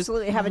issues.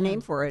 Absolutely have a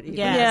name for it.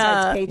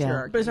 Yeah. Besides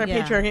patriarchy. But it's our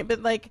patriarchy.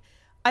 But like,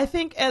 I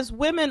think as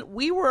women,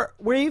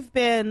 we've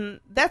been.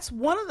 That's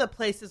one of the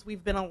places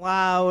we've been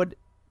allowed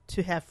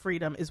to have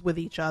freedom is with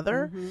each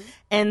other.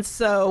 And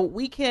so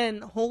we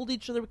can hold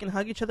each other, we can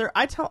hug each other.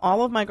 I tell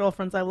all of my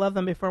girlfriends I love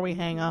them before we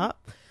hang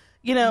up.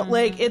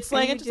 Like it's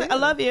like it's just like, I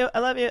love you, I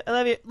love you, I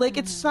love you. Like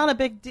it's not a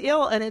big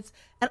deal, and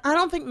I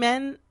don't think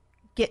men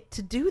get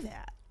to do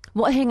that.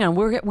 Well, hang on.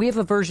 We have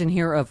a version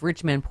here of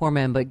rich man, poor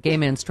man, but gay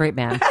man, straight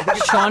man.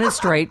 Sean is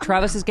straight.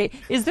 Travis is gay.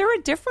 Is there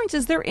a difference?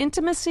 Is there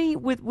intimacy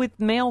with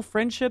male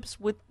friendships?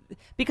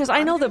 Because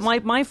I know that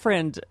my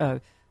friend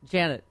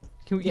Janet,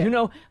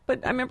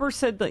 but I remember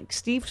said, like,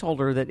 Steve told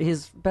her that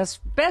his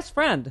best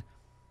friend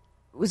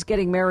was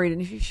getting married,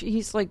 and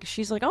she's like,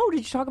 oh, did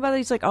you talk about it?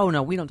 He's like, oh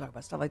no, we don't talk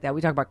about stuff like that.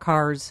 We talk about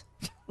cars.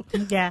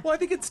 Yeah. Well, I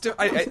think it's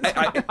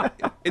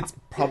it's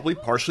probably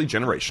partially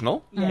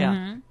generational.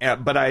 Yeah.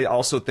 But I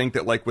also think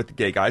that, like, with the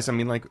gay guys, I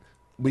mean, like,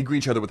 we greet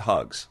each other with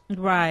hugs.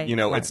 Right.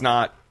 It's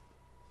not,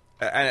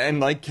 and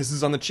like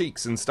kisses on the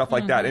cheeks and stuff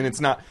like that. And it's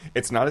not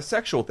a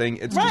sexual thing.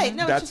 It's right.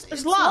 just,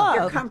 It's love.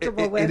 You're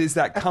comfortable with. It is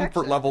that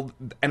comfort affection. level,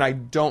 and I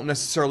don't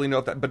necessarily know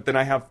if that. But then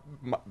I have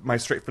my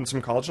straight friends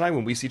from college and I,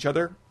 when we see each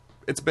other,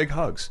 it's big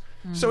hugs.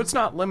 So it's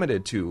not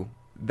limited to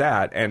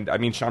that. And I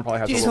mean, Sean probably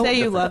has. Do you a little say you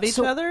different- love each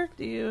other?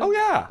 Do you? Oh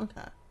yeah.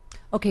 Okay.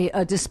 Okay,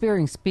 a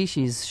despairing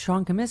species,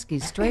 Sean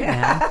Comiskey, straight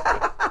man.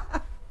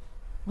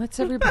 What's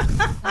everybody?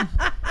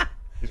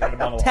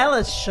 Tell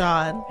us,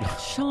 Sean.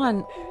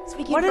 Sean,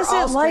 Speaking what for is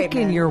all it like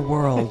straight in men. your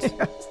world?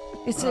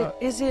 Is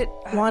it?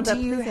 Wanda,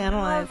 do you please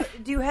analyze.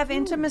 do you have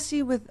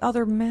intimacy with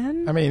other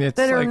men? I mean, it's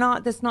that are like-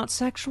 not that's not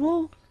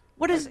sexual.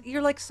 What is?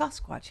 You're like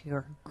Sasquatch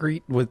here.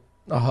 Greet with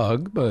a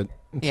hug, but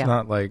it's Yeah.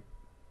 not like,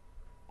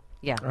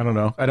 Yeah. I don't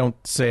know. I don't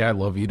say I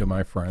love you to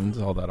my friends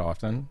all that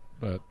often,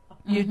 but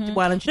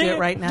Why don't you do it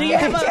right now? Do you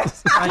have a,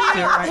 Why don't you do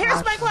it right here's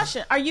now? my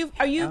question: Are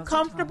you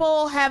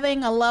comfortable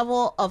having a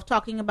level of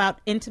talking about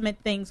intimate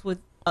things with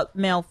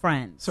male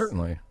friends?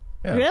 certainly.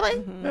 Yeah.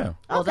 Really? Yeah.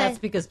 Well, Okay. that's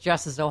because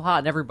Jess is so hot,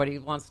 and everybody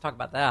wants to talk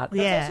about that.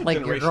 Yeah. also like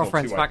your generational,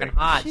 girlfriend's too, I fucking think.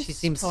 hot. She's She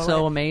seems totally-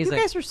 so amazing. You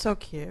guys are so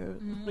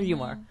cute.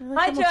 You are. You're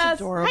Hi, the most Jess.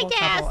 adorable Hi,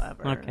 Jess. couple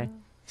ever. Okay.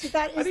 So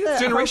that is think the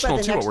it's hope generational, of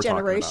the too, what next we're talking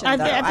generation. about.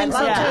 though. I think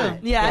so, love too.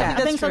 that. Yeah,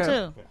 I think that's so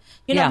true. too.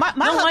 You know, Yeah. my No,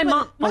 my husband,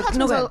 mom- my oh,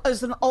 husband's no,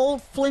 is an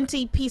old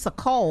flinty piece of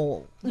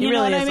coal. He You know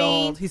really what is I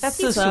mean? old. He's That's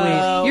so so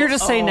sweet. You're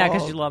just saying that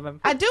because old. you love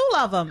him. I do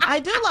love him. I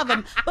do love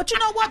him. But you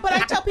know what? But I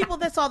tell people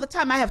this all the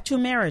time. I have 2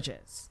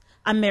 marriages.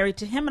 I'm married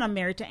to him and I'm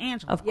married to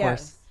Angela. Of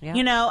course. Yeah.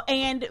 You know,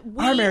 and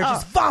we Our marriage are,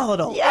 is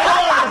volatile.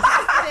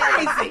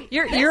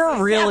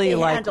 You're really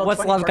like, handled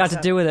what's love got to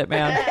 24/7. do with it,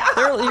 man?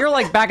 You're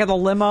like back in the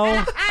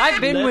limo.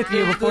 I've been with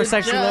you before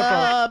Sexy Liberal.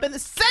 Up in the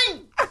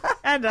same.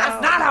 I know.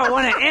 Not how I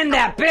want to end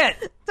that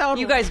bit.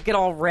 Totally. You guys get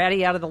all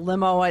ratty out of the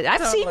limo.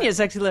 I've seen you,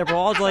 Sexy Liberal,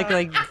 all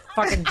like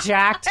fucking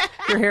jacked.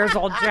 Your hair's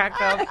all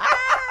jacked up.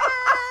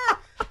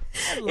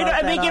 You know,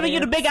 and me giving you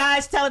the big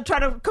eyes, trying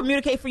to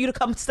communicate for you to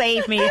come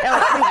save me,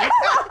 help me,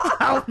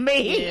 help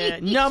me. Yeah,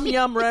 yum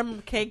yum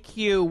rem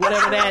KQ,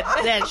 whatever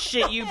that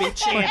shit you be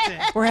chanting.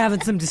 We're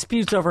having some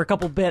disputes over a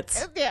couple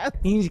bits. Yeah.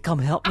 You need to come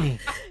help me.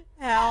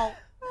 Help.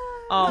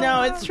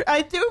 No, it's true.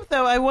 I do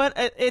though.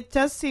 It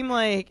does seem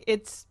like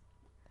it's.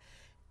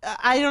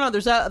 I don't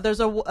know. There's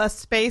a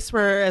space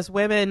where as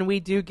women we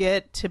do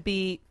get to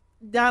be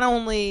not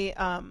only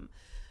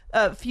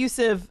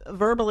effusive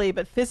verbally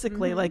but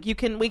physically. Like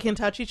we can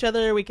touch each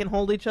other, we can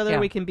hold each other, Yeah.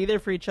 we can be there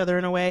for each other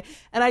in a way.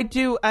 And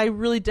I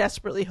really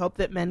desperately hope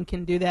that men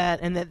can do that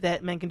and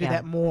that men can do Yeah.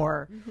 that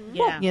more.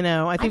 Yeah. You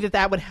know, I think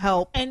that would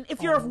help. And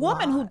if you're a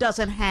woman who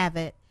doesn't have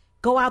it,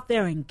 go out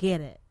there and get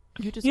it.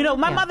 You know,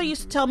 my Yeah. mother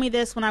used to tell me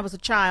this when I was a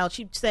child.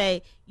 She'd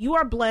say, "You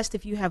are blessed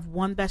if you have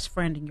one best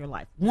friend in your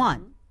life.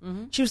 One."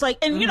 She was like,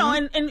 and you know,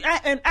 and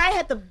I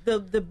had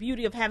the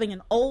beauty of having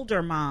an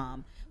older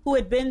mom who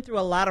had been through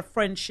a lot of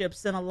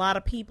friendships and a lot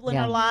of people in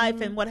Yeah. her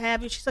life and what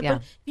have you. She said, Yeah.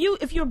 but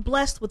if you're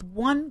blessed with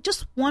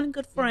just one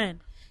good friend,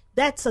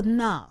 that's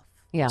enough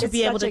Yeah. to It's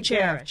be able such to a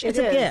cherish. gift. It's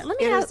a It is. gift. Let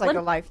me It ask- is like let-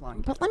 a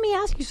lifelong. But let me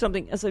ask you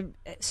something. As a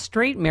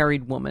straight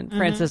married woman,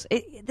 Frances,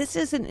 this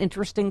is an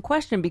interesting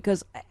question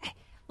because,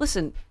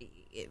 listen,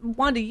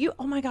 Wanda,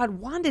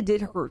 Wanda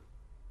did her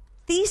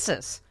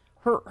thesis,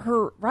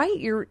 her right,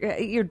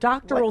 your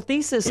doctoral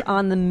thesis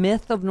on the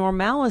myth of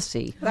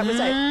normalcy. That was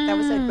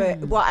a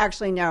but well,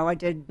 actually, no, I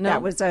did. No?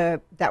 That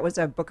was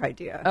a book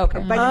idea.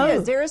 Okay. But it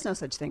is, there is no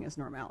such thing as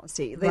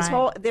normalcy.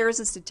 There is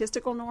a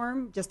statistical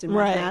norm just in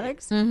Right.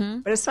 mathematics.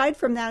 But aside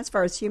from that, as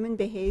far as human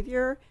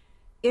behavior,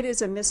 it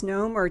is a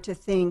misnomer to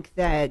think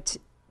that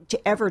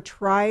to ever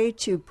try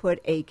to put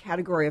a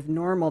category of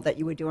normal that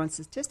you would do on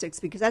statistics,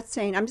 because that's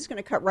saying I'm just going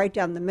to cut right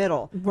down the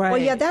middle. Well,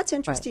 yeah, that's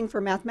interesting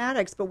for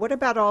mathematics, but what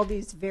about all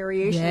these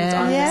variations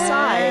on the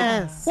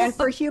side? And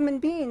for human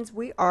beings,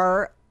 we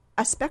are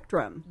a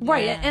spectrum.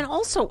 Right. And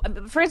also,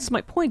 Frances,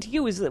 my point to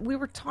you is that we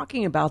were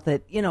talking about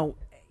that, you know,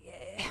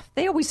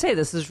 they always say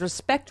this is a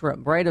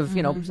spectrum, right? Of,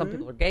 you know, some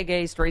people are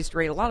gay,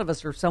 straight. A lot of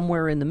us are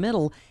somewhere in the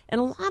middle.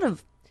 And a lot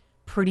of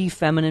pretty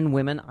feminine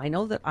women I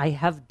know that I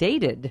have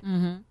dated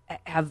and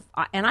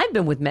I've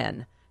been with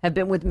men,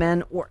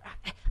 or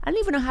I don't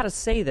even know how to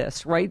say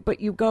this, right? But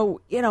you go,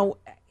 you know,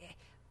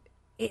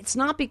 it's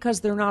not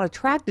because they're not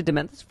attracted to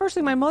men. That's the first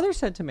thing my mother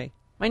said to me.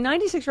 My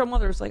 96-year-old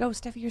mother was like, "Oh,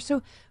 Steffi, you're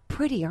so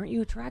pretty. Aren't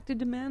you attracted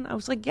to men?" I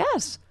was like,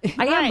 "Yes,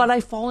 I am, but I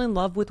fall in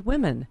love with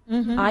women.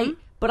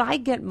 But I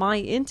get my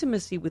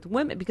intimacy with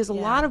women because a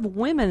lot of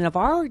women of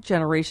our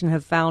generation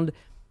have found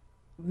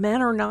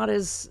men are not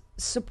as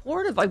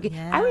supportive.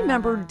 I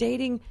remember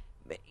dating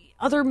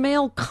other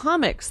male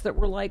comics that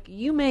were like,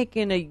 "You make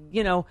in a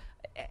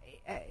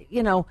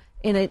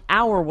in an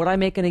hour what I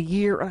make in a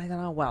year." And I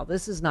thought, "Oh wow,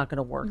 this is not going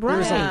to work.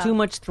 There's like too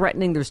much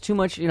threatening. There's too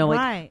much,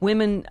 like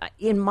women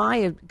in my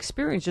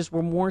experience just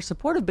were more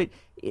supportive." But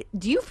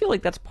do you feel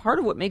like that's part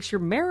of what makes your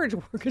marriage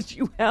work? Because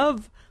you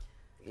have.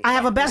 I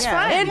have a best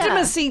friend.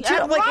 Intimacy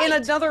too, like in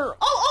another.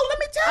 Oh, let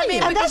me tell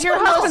you. And because that's your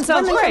what husband most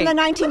sounds women great. from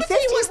the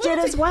 1950s did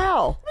as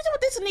well. Let me tell you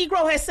what this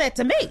Negro has said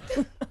to me.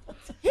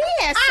 He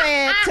has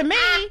said to me,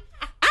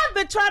 I've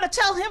been trying to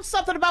tell him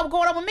something about what's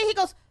going on with me. He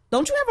goes,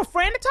 "Don't you have a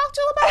friend to talk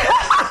to about it?"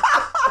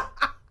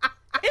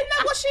 Isn't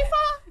that what she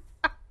for?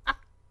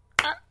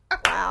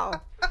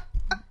 Wow.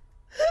 And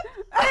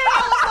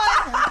I was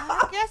like, I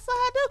guess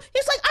I do.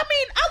 He's like, I mean,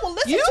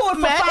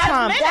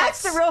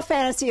 a real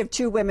fantasy of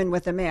two women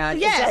with a man.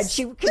 Yes. That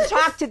she can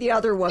talk to the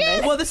other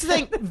woman. Well, this is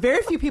the thing.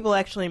 Very few people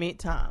actually meet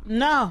Tom.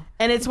 No.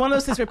 And it's one of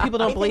those things where people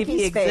don't believe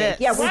he he's fake.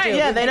 exists. Yeah, we do.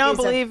 Yeah, We they think don't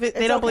he's believe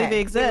they don't believe he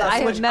exists. I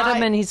have which met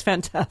him and he's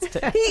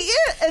fantastic. He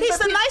is. He's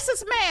the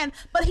nicest man,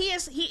 but he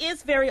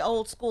is very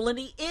old school, and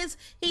he's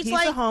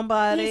like a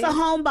homebody. He's a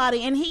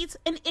homebody, and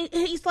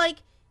he's like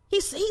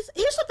he's here's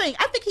the thing.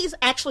 I think he's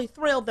actually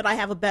thrilled that I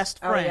have a best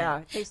friend. Oh,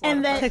 yeah.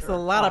 It takes a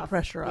lot of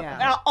pressure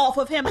off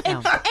of him.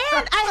 And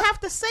I have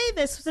to say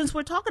this, since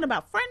we're talking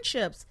about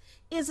friendships,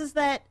 is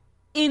that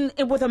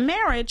with a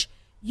marriage,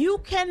 you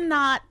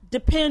cannot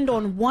depend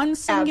on one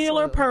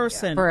singular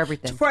person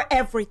for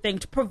everything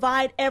to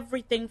provide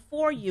everything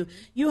for you.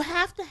 You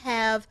have to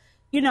have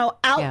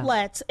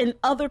outlets and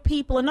other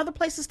people and other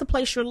places to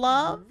place your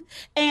love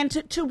and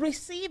to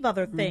receive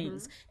other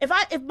things.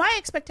 If my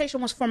expectation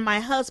was from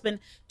my husband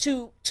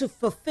to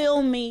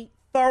fulfill me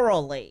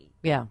thoroughly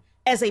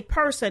as a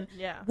person,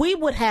 we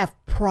would have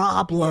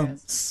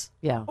problems.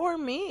 Yeah. Or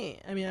me.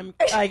 I mean,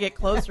 I get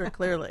closer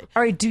clearly.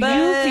 All right, do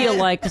you feel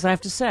like, because I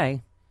have to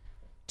say,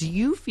 do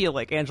you feel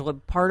like, Angela,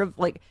 part of,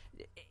 like,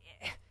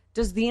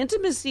 does the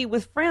intimacy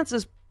with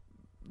Francis,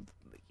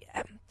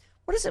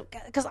 what is it?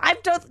 Because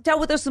I've dealt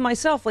with this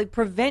myself, like,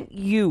 prevent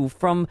you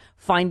from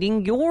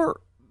finding your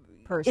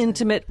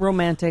intimate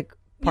romantic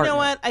partner? You know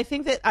what? I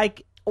think that I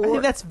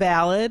think that's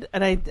valid,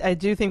 and I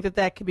do think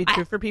that could be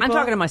true for people. I'm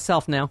talking to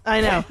myself now.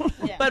 I know.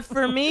 But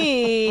for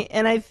me,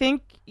 and I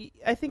think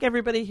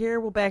everybody here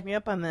will back me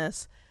up on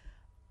this,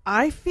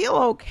 I feel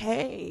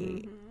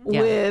okay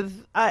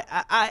with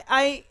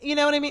I you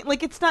know what I mean?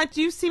 Like, it's not,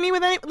 do you see me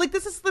with any, like,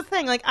 this is the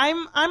thing, like,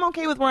 I'm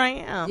okay with where I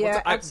am.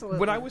 Yeah, absolutely.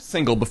 When I was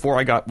single before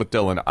I got with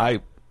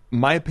Dylan,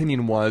 my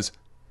opinion was,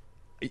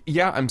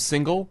 I'm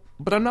single,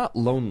 but I'm not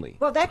lonely.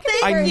 Well, that could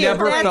be I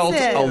never felt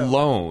it.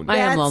 alone. I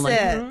am lonely.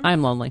 it.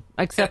 I'm lonely,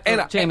 except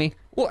for Jamie.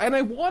 And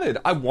I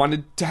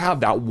wanted to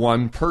have that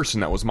one person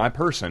that was my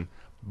person,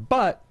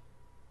 but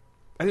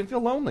I didn't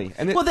feel lonely.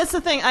 And well, that's the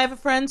thing. I have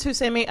friends who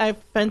say to me, I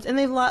have friends, and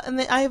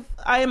I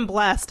am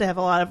blessed to have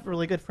a lot of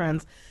really good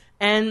friends,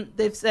 and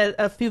they've said,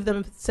 a few of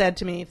them have said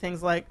to me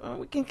things like,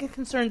 "We can get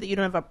concerned that you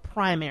don't have a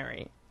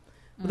primary."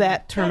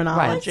 That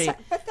terminology,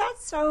 but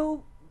that's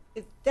so.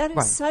 That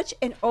is such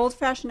an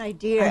old-fashioned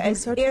idea. I think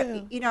so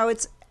too.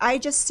 I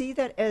just see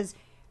that as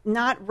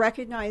not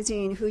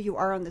recognizing who you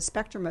are on the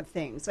spectrum of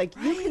things. Like,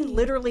 you can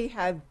literally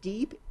have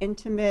deep,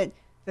 intimate,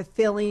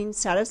 fulfilling,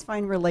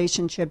 satisfying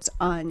relationships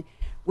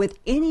with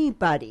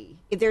anybody.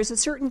 There's a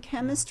certain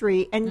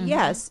chemistry, and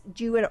yes,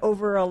 you would,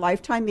 over a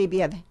lifetime, maybe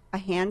have a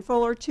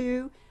handful or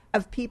two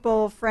of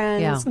people,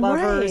 friends,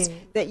 lovers,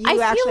 that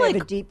you actually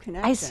have a deep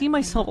connection. I see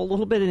myself a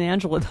little bit in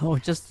Angela, though,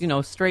 just,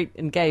 straight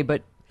and gay,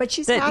 but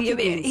she's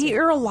happy.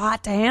 You're a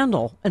lot to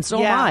handle, and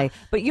so am I.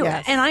 But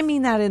and I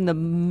mean that in the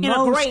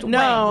most great way.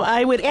 No,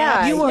 I would. You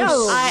are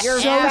you're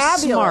so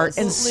fabulous. smart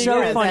and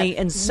so funny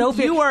and so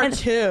You are and,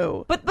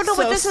 too. But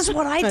this is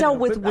what I dealt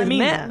with I mean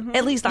men. that.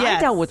 At least I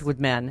dealt with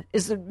men.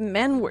 Is that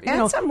men were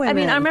some women I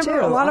mean, I remember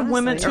too, a lot honestly. of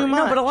women. Too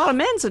No, but a much. lot of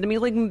men said to me,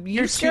 like,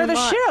 you scare the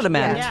shit out of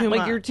men. Yeah. Too Like,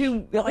 much. you're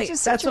too. Like, Which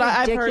is That's such what a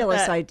I've heard.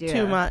 ridiculous That idea.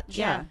 Too much.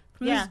 Yeah.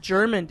 From Yeah. this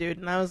German dude,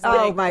 and I was like,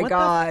 Oh my what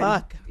God! the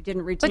fuck? You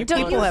didn't reach. But don't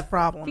people you have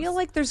problems. feel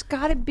like there's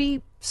got to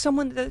be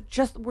someone that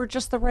we're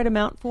just the right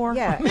amount for?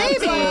 Yeah,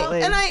 Maybe.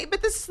 absolutely.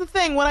 But this is the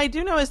thing. What I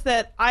do know is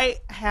that I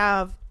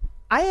have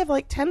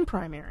like 10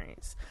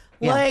 primaries.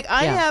 Yeah. Like,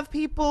 I Yeah. have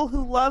people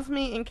who love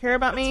me and care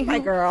about me. my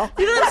girl.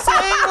 You know what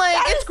I'm saying? Like,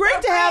 it's great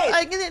so to have. great.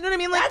 Like, you know what I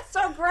mean? Like, That's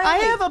so great. I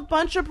have a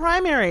bunch of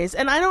primaries,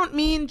 and I don't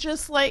mean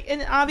just like.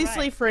 And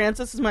obviously,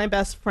 Francis is my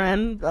best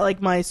friend,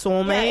 like my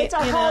soulmate. Yeah, it's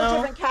a you whole know?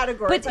 different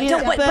category. But, It's like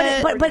don't-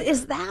 different- but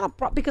is that a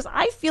problem? Because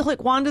I feel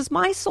like Wanda's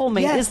my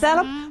soulmate. Yes. Is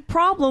that a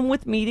problem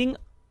with meeting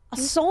a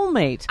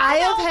soulmate? I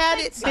have had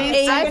it.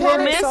 I've had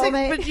romantic romantic,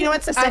 soulmate. but you know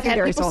what? A I've had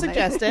secondary people soulmate.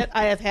 suggest it.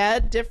 I have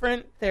had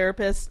different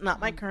therapists, not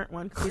my current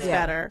one, because he's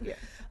better.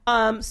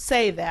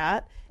 Say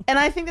that, and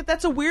I think that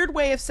that's a weird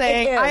way of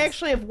saying. It is. I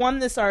actually have won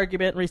this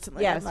argument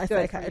recently Yes, with my good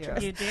for you.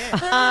 psychiatrist. You did.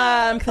 'Cause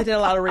I did a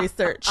lot of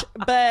research,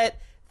 but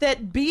that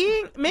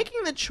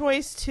making the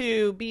choice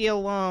to be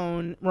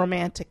alone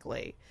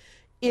romantically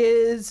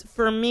is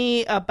for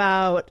me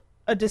about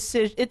a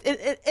decision.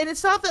 And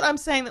it's not that I'm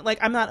saying that, like,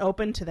 I'm not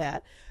open to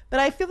that, but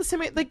I feel the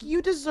same way. Like,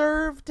 you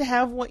deserve to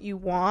have what you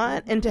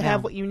want and to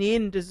have what you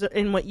need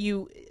and what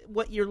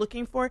you're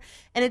looking for.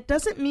 And it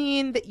doesn't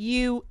mean that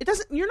you're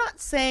not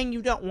saying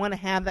you don't want to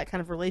have that kind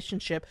of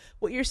relationship.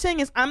 What you're saying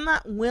is, I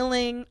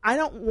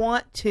don't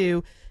want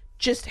to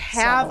just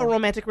have a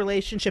romantic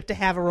relationship to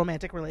have a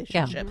romantic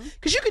relationship.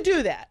 Because you could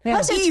do that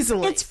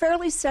easily. It's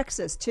fairly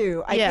sexist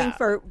too. I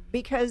think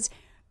because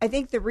I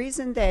think the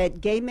reason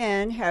that gay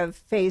men have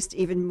faced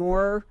even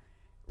more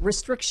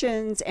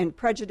restrictions and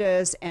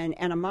prejudice and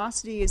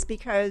animosity is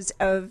because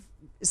of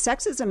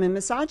sexism and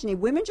misogyny.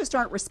 Women just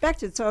aren't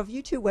respected. So if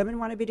you two women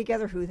want to be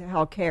together, who the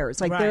hell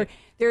cares? Like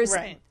there's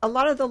a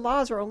lot of the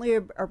laws are only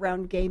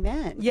around gay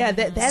men. Yeah,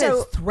 that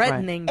is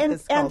threatening. And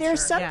this culture.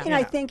 there's something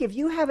I think if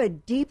you have a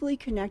deeply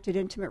connected,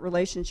 intimate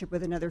relationship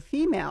with another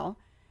female,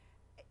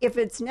 if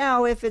it's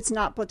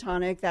not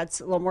platonic, that's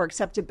a little more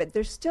accepted. But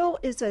there still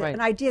is an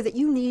idea that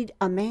you need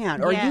a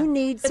man or you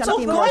need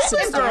something more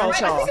substantial.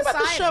 I think about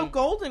the show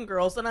Golden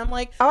Girls, and I'm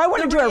like, I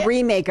want to do a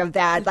remake of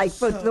that. Like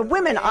the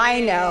women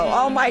I know.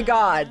 Oh my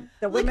God,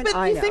 the women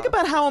I know. You think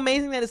about how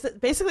amazing that is. That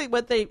basically,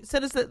 what they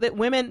said is that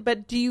women.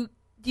 But do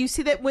you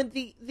see that when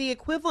the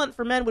equivalent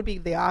for men would be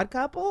The Odd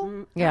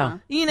Couple? Yeah.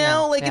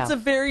 It's a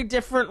very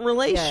different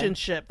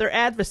relationship. They're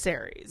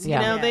adversaries. You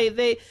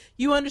know,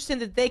 you understand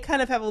that they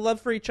kind of have a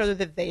love for each other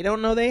that they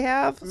don't know they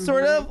have,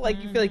 sort of.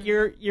 Like, you feel like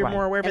you're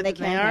more aware of it than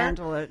they are.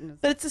 Handle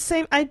it. But it's the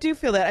same. I do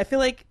feel that. I feel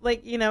like,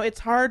 it's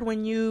hard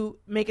when you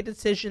make a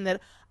decision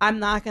that I'm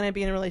not going to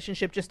be in a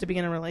relationship just to be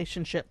in a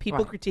relationship.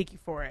 People critique you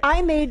for it.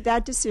 I made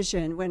that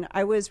decision when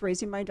I was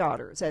raising my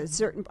daughters. I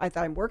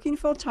thought I'm working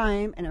full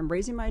time and I'm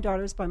raising my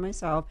daughters by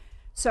myself.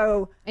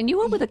 So, and you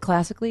went with a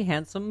classically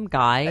handsome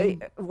guy.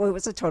 It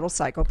was a total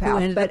psychopath. Who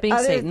ended up being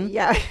Satan.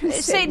 Yeah,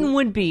 Satan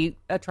would be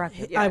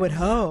attractive. Yeah. I would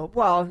hope.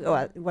 Well,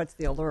 what's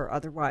the allure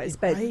otherwise?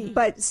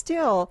 But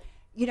still,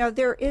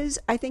 there is.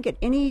 I think at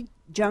any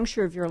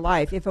juncture of your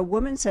life, if a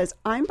woman says,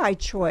 "I'm by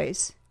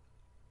choice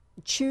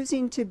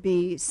choosing to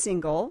be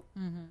single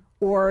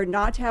or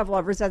not to have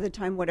lovers at the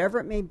time, whatever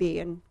it may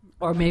be,"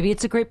 or maybe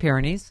it's a Great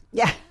Pyrenees.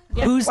 Yeah.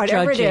 Who's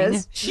whatever judging? It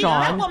is.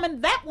 Sean.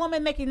 That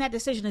woman making that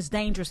decision is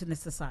dangerous in this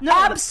society. No,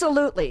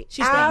 absolutely,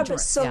 she's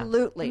dangerous.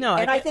 Absolutely. Yeah. No,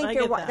 and I think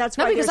that's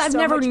why because there's I've so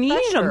never much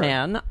needed pressure. a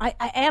man.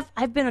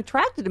 I've been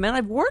attracted to men.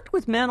 I've worked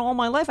with men all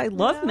my life. I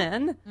love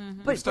men.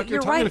 But Stuck you're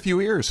your tongue right. in a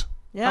few ears.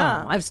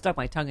 Yeah. Oh, I've stuck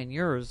my tongue in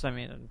yours. I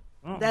mean,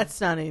 That's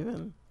not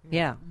even.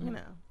 yeah,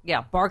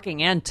 yeah,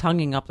 barking and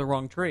tonguing up the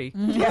wrong tree.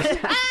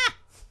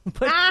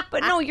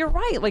 But no, you're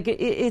right. Like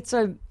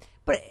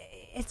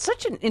it's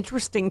such an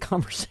interesting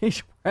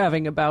conversation we're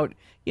having about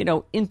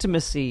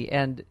intimacy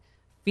and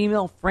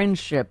female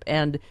friendship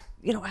and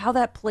how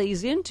that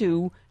plays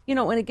into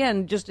and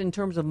again just in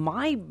terms of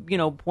my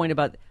point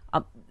about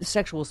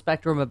sexual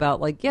spectrum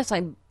about yes,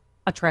 I'm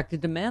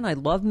attracted to men, I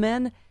love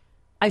men,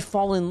 I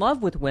fall in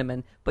love with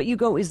women, but you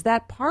go, is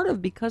that part of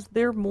because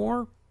they're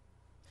more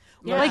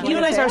you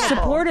guys are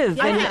supportive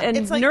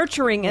and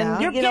nurturing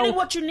and you're getting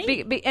what you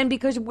need and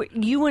because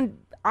you and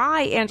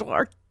I, Angela,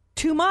 are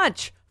too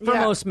much for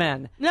most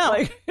men. No,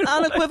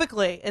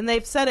 unequivocally, and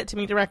they've said it to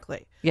me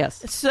directly.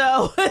 Yes.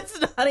 So it's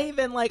not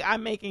even like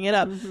I'm making it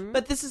up.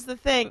 But this is the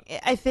thing.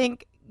 I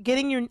think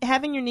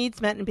having your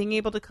needs met and being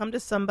able to come to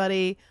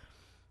somebody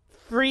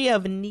free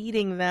of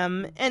needing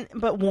them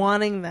but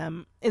wanting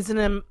them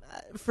isn't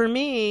for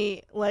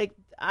me.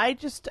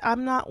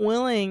 I'm not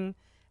willing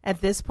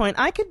at this point.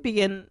 I could be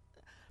in.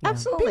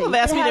 Absolutely. People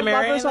have asked me to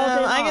marry them.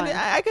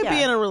 I could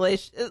be in a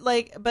relation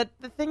but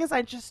the thing is,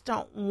 I just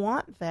don't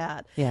want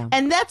that. Yeah.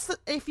 And that's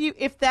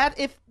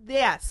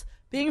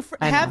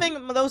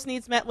having those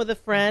needs met with a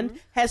friend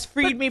has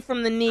freed me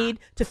from the need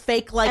to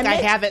fake I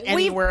have it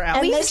anywhere else.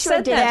 And makes you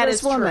a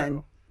dangerous woman.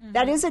 True.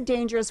 That is a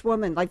dangerous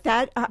woman. Like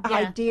that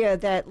idea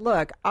that,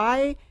 look,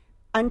 I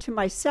unto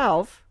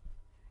myself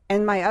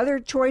and my other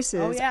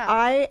choices,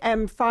 I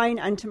am fine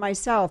unto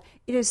myself.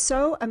 It is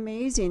so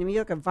amazing. I mean,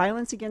 you look at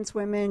violence against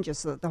women,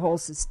 just the whole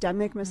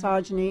systemic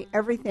misogyny,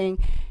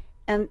 everything.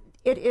 And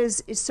it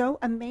is so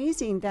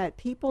amazing that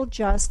people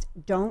just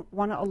don't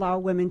want to allow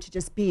women to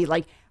just be.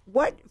 Like,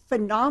 what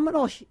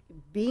phenomenal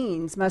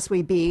beings must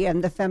we be,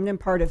 and the feminine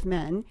part of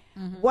men?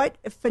 What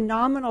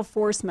phenomenal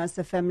force must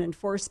the feminine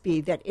force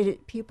be that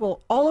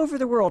people all over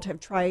the world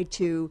have tried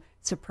to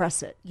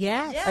suppress it?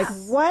 Yes. Like,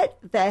 what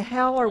the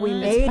hell are we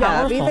made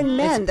of? Even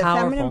men, the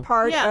feminine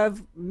part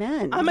of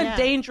men. I'm a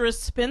dangerous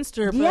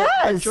spinster,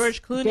 but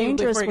George Clooney,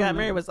 before he got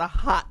married, was a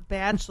hot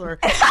bachelor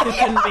who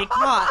couldn't be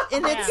caught.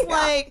 And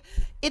it's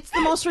it's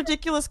the most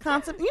ridiculous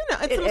concept. It's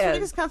the most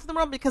ridiculous concept in the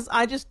world because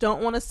I just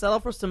don't want to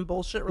settle for some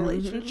bullshit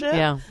relationship.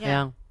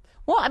 Yeah.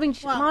 Well, I mean,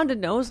 Shonda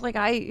knows,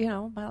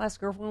 my last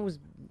girlfriend was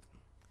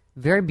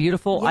very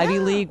beautiful, Ivy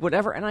League,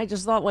 whatever. And I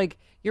just thought,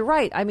 you're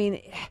right. I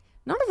mean,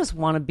 none of us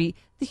want to be.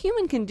 The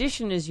human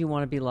condition is you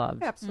want to be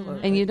loved.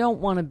 Absolutely. And you don't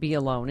want to be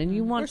alone. And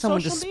you want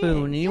someone to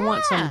spoon. And you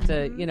want someone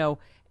to,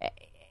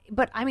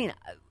 But, I mean,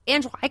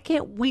 Angela, I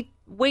can't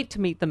wait to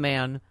meet the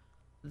man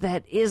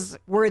that is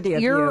worthy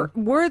of you.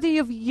 Worthy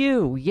of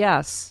you.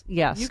 Yes. You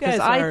guys Because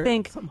are I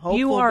think some hopeful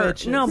you are.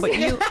 bitches. No, but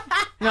you.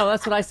 No,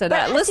 that's what I said.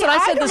 Listen,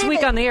 I said this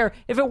week on the air,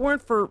 if it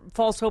weren't for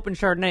False Hope and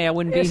Chardonnay, I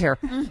wouldn't be here.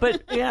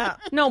 But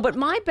no, but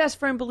my best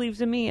friend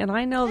believes in me, and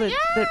I know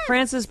that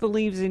Frances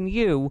believes in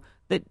you.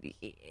 That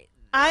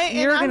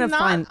you're going to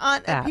find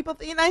that. People.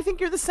 I think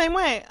you're the same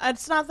way.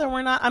 It's not that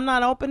we're not. I'm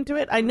not open to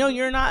it. I know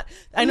you're not.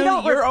 I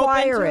know you're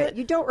open to it.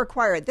 You don't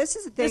require it. This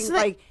is the thing.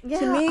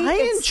 To me,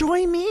 I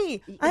enjoy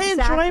me. I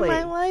enjoy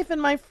my life and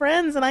my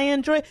friends, and I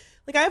enjoy.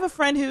 I have a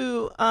friend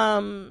who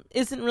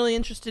isn't really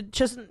interested,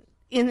 just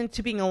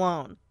into being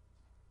alone,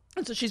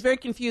 and so she's very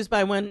confused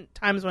by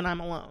times when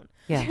I'm alone.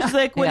 Yeah. She's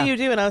like, what do you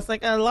do? And I was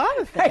like, a lot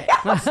of things.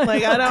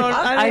 Like, I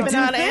don't even know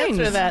how to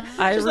answer that.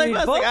 She's like,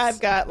 I've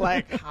got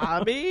like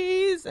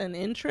hobbies and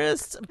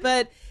interests,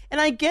 and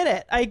I get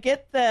it. I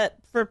get that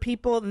for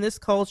people in this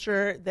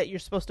culture that you're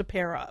supposed to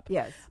pair up.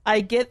 Yes.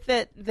 I get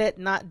that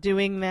not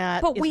doing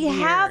that. But we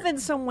have in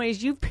some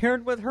ways. You've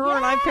paired with her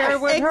and I've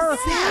paired with her.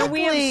 And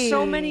we have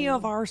so many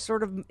of our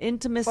sort of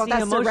intimacy,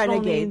 that's emotional the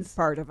renegade needs.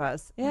 part of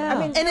us. Yeah. I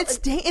mean, and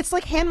it's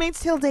like Handmaid's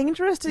Tale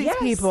dangerous to these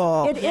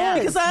people. It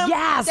is. Because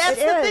that's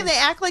the thing. They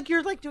act like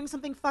you're like doing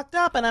something fucked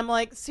up, and I'm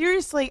like,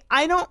 seriously,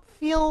 I don't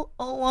feel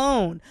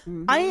alone.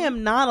 I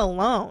am not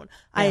alone.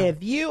 I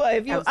have you. I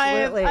have you.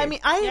 Absolutely.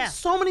 I have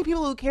so many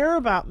people who care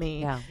about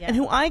me and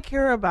who I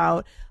care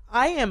about.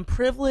 I am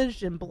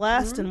privileged and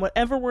blessed in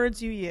whatever words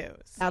you use.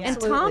 Absolutely. And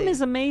Tom is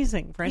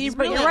amazing, Francis.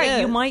 But really you're right.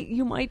 is.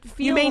 You might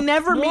feel you may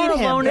never more meet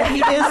him. alone But he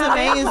is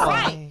amazing.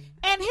 Right.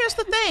 And here's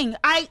the thing: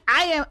 I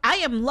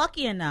am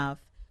lucky enough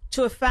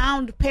to have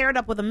found paired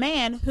up with a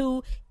man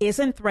who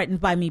isn't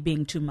threatened by me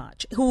being too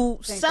much, who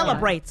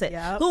celebrates it,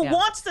 who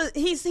wants to.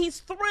 He's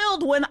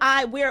thrilled when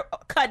we're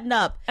cutting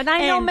up, and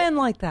I know men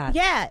like that.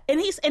 Yeah, and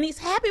he's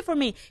happy for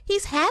me.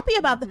 He's happy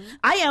about that.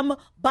 I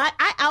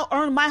out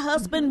earn my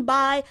husband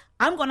by,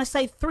 I'm going to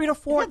say 3 to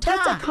 4 times.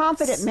 That's a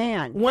confident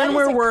man. When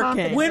we're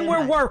working. When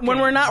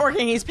we're not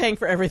working, he's paying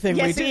for everything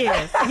we do.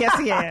 Yes,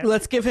 he is.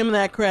 Let's give him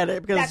that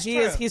credit because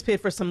he's paid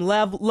for some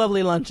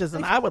lovely lunches,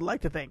 and I would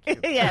like to thank you.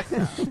 Yes,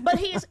 but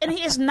he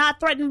is not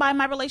threatened by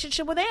my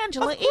relationship with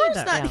Angela of course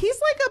either. Not.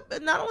 He's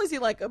like not only is he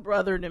like a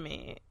brother to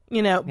me,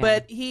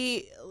 but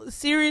he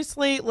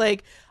seriously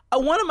like.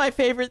 One of my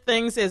favorite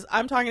things is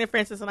I'm talking to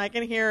Francis and I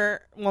can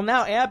hear, well,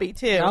 now Abby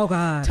too. Oh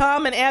God,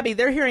 Tom and Abby,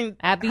 they're hearing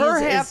Abby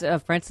is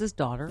Francis'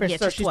 daughter.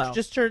 Yes, she's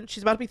 12.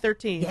 She's about to be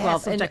 13.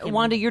 Yes, 12. And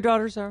Wanda, your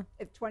daughters are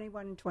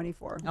 21 and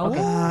 24. Oh, okay.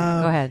 Go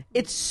ahead.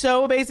 It's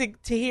so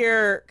basic to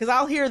hear because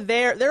I'll hear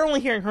they're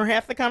only hearing her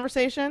half the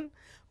conversation,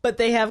 but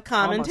they have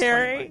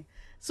commentary.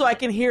 So I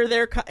can hear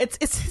their. It's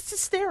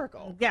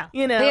hysterical. Yeah,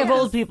 they have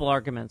old people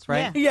arguments,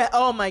 right? Yeah.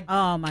 Oh my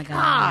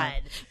God.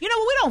 You know,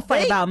 we don't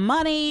fight about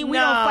money. We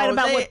don't fight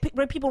about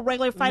what people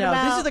regularly fight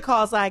about. These are the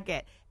calls I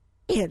get.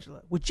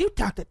 Angela, would you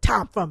talk to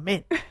Tom for a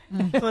minute?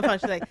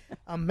 She's like,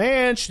 a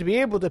man should be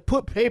able to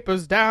put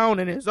papers down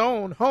in his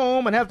own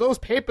home and have those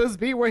papers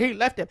be where he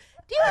left them.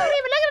 You're not even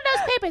looking at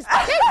those papers.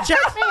 That's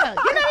junk mail.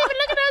 You're not even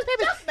looking at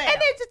those papers.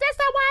 And that's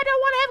not why I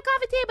don't want to have a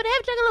coffee tea, but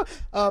have a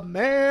chocolate. A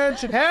man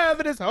should have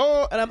it his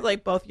home. And I'm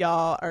like, both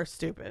y'all are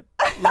stupid.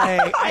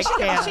 Like, I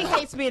can't. She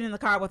hates being in the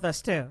car with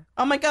us too.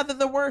 Oh my God, they're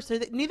the worst.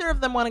 Neither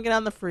of them want to get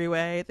on the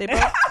freeway. They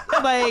both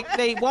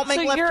they won't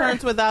make left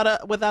turns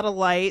without a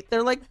light.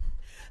 They're like.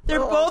 They're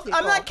both.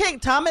 I'm not kidding.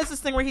 Tom has this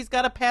thing where he's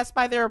got to pass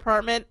by their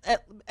apartment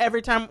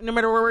every time, no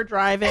matter where we're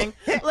driving.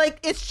 Like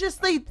it's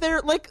just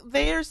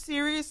they're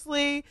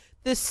seriously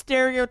this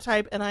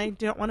stereotype, and I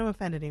don't want to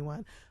offend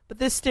anyone, but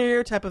this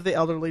stereotype of the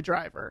elderly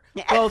driver,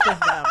 both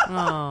of them,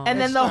 and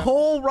then the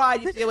whole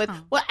ride you deal with.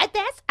 Well,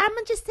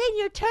 I'm just saying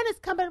your turn is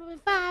coming up in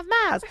 5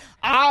 miles.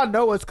 I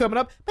know what's coming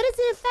up, but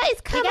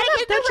it's coming up.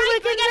 You gotta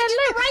get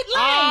the right lane.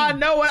 I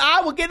know it.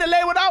 I will get in the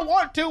lane when I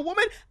want to,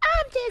 woman.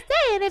 I'm just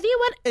saying, if you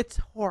want, it's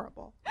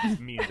horrible.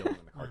 Me and Dylan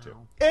in the car too.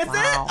 Is it?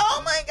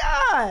 Oh my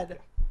God.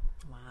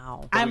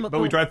 Wow.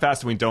 But we drive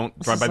fast and we don't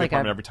drive by the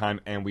apartment every time,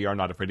 and we are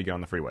not afraid to get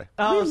on the freeway.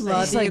 Oh,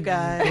 love you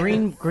guys.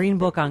 Green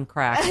book on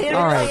crack.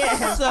 All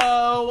right.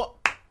 So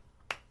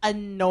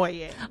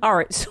annoying. All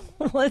right. So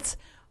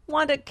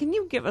Wanda, can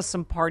you give us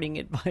some parting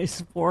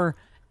advice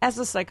as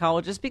a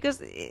psychologist?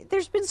 Because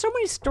there's been so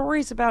many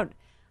stories about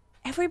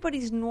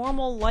everybody's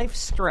normal life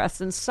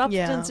stress and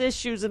substance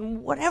issues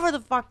and whatever the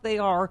fuck they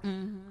are,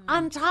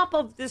 on top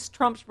of this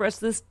Trump stress,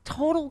 this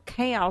total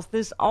chaos,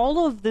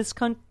 all of this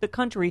the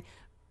country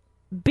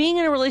being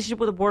in a relationship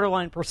with a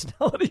borderline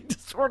personality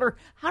disorder.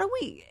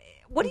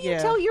 What do you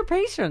tell your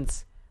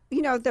patients?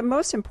 You know, the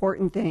most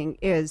important thing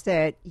is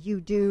that you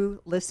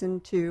do listen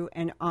to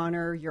and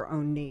honor your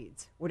own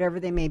needs, whatever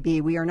they may be.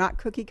 We are not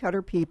cookie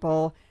cutter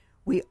people.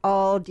 We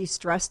all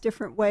de-stress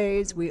different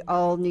ways. We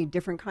all need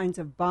different kinds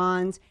of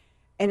bonds.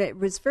 And it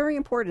was very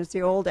important, it's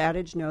the old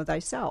adage, know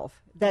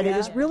thyself, that it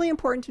is really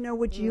important to know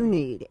what you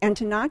need and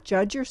to not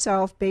judge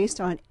yourself based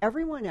on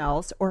everyone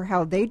else or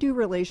how they do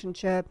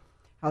relationship,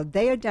 how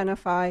they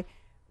identify.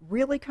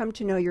 Really come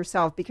to know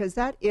yourself, because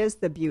that is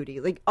the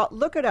beauty. Like,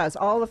 look at us.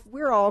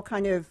 We're all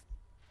kind of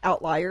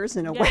outliers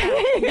in a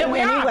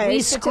way.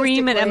 We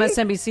scream at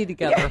MSNBC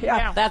together.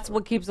 That's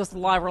what keeps us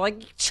alive. We're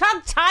like,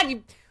 Chuck Todd,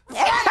 you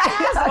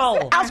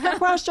asshole. Ask a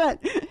question.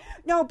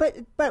 No, but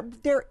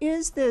there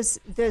is this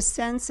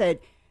sense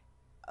that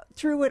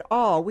through it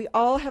all, we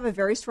all have a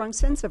very strong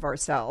sense of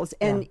ourselves.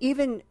 And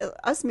even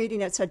us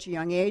meeting at such a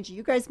young age,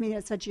 you guys meeting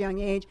at such a young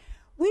age,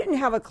 we didn't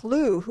have a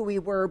clue who we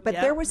were, but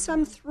there was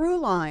some through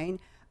line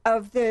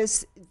of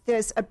this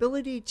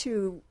ability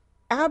to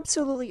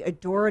absolutely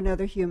adore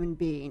another human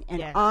being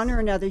and honor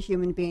another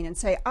human being and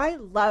say, I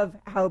love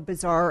how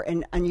bizarre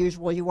and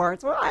unusual you are.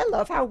 So I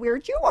love how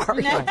weird you are.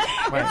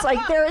 It's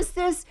like there is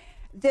this,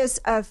 this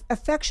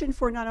affection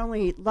for not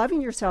only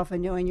loving yourself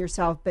and knowing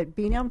yourself, but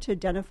being able to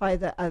identify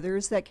the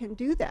others that can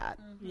do that.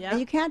 And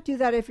you can't do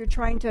that if you're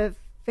trying to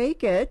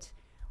fake it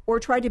or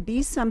try to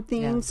be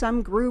something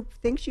some group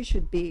thinks you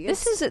should be.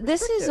 This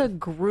is a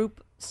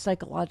group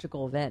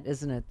psychological event,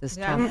 isn't it? This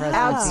town president.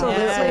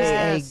 Absolutely.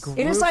 Yes.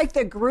 It is like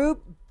the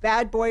group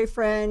bad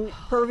boyfriend,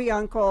 pervy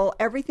uncle,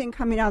 everything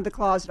coming out of the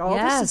closet, all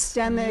the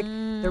systemic,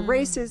 the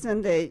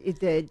racism,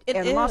 the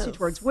animosity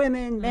towards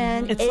women,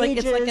 men, it's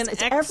ages, like an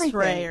X-ray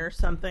everything. or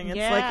something. It's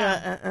like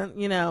a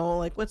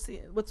like what's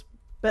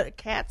a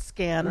CAT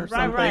scan or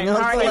something. Right. It's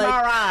Or like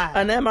MRI.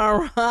 an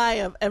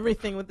MRI of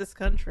everything with this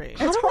country.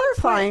 It's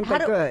horrifying,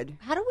 but good.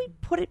 How do we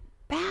put it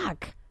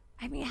back?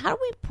 I mean, how do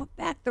we put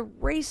back the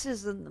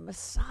racism, the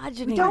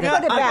misogyny, You don't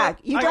put it back.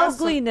 You I don't. got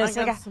some- ugliness?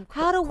 I got Like, some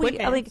how do we?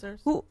 quick Like, answers.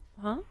 who?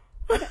 Huh?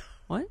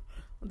 What?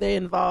 They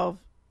involve.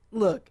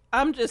 Look,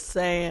 I'm just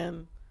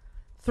saying,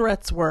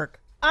 threats work.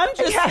 I'm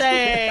just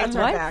saying. That's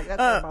our bag. That's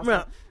our boss.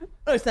 no,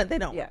 listen, they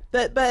don't. Yeah.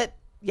 But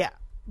yeah,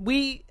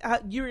 we.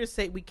 You were to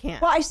say we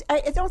can't. Well,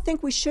 I don't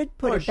think we should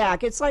put it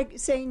back. It's like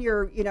saying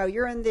you're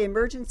in the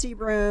emergency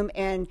room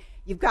and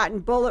you've gotten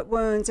bullet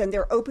wounds and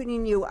they're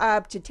opening you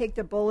up to take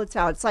the bullets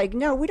out. It's like,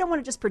 no, we don't want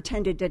to just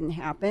pretend it didn't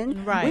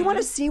happen. Right. We want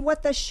to see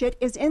what the shit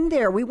is in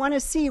there. We want to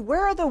see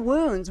where are the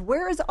wounds?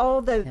 Where is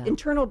all the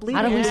internal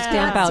bleeding? How do we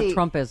stamp out See,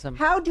 Trumpism?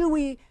 How do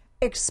we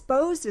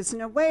expose this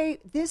in a way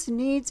this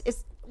needs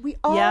is we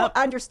all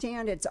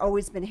understand it's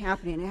always been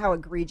happening and how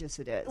egregious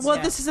it is.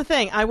 Well, this is the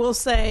thing. I will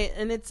say,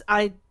 and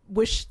I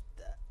wish,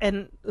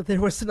 and there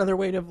was another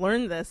way to have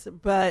learned this,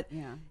 but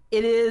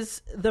it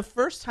is the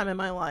first time in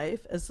my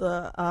life, as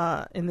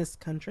in this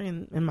country,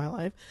 in my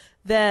life,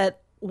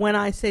 that when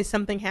I say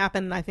something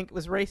happened and I think it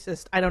was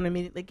racist, I don't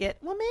immediately get,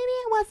 well, maybe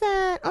it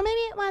wasn't, or maybe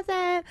it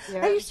wasn't.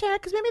 Yeah. Are you sure?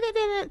 Because maybe they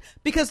didn't.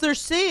 Because they're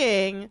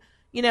seeing,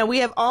 we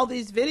have all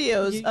these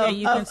videos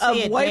You can see of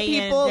it white day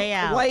in, people, day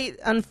out.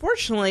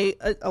 unfortunately,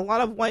 a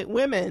lot of white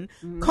women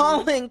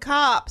calling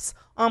cops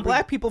on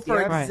black people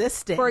for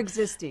existing. For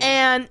existing.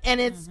 And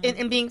it's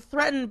and being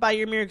threatened by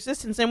your mere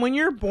existence. And when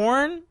you're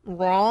born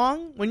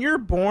wrong, when you're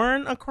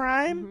born a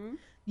crime,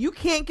 you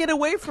can't get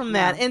away from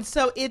that. And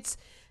so it's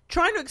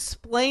trying to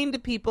explain to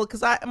people,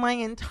 because my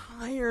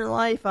entire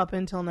life up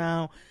until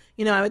now,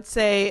 I would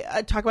say,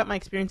 I talk about my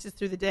experiences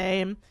through the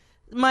day, and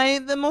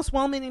the most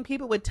well-meaning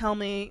people would tell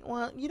me,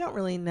 well, you don't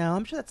really know.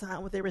 I'm sure that's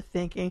not what they were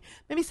thinking.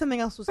 Maybe something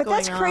else was going on. But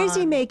that's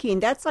crazy making.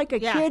 That's like a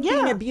kid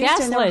being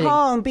abused in Gaslighting. their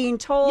home, being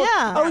told,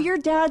 oh, your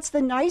dad's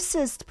the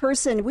nicest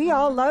person. We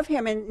all love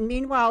him. And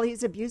meanwhile,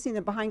 he's abusing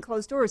them behind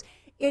closed doors.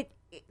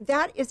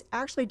 That is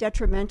actually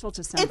detrimental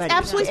to somebody. It's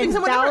absolutely and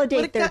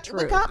validate their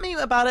truth. What got me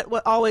about it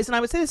always, and I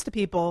would say this to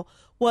people,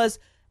 was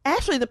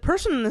actually the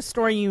person in the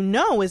story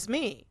is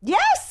me.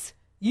 Yes!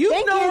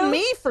 You've known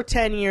me for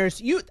 10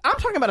 years. I'm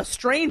talking about a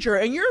stranger,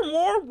 and you're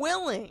more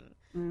willing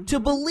to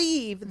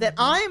believe that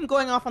I am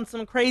going off on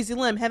some crazy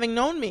limb, having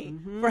known me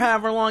for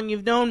however long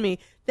you've known me,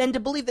 than to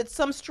believe that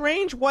some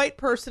strange white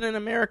person in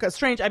America,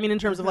 strange, I mean in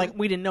terms of like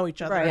we didn't know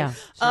each other, Right. Yeah,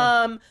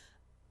 sure.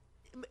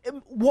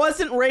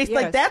 Wasn't racist.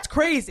 Yes. Like, that's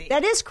crazy.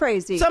 That is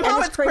crazy. Somehow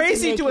That is it's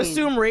crazy to making.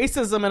 assume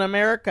racism in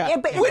America. Yeah,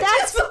 but Which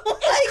that's is like,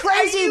 it's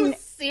crazy. Are you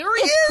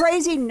serious? It's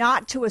crazy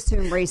not to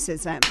assume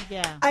racism.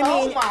 Yeah. I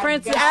mean,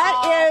 Francis,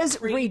 that is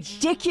preach.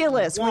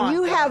 ridiculous. When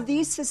you have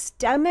these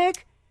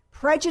systemic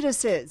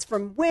prejudices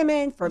from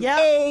women, from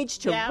age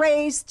to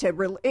race to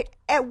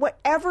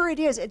whatever it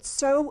is, it's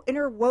so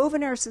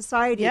interwoven in our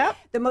society.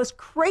 The most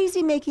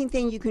crazy making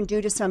thing you can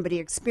do to somebody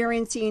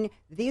experiencing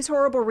these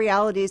horrible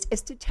realities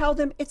is to tell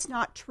them it's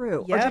not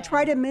true or to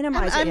try to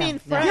minimize I it. mean,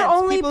 friends, you're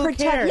only people who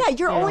care.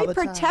 you're All only the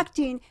time.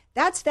 protecting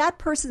that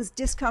person's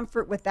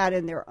discomfort with that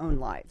in their own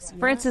lives.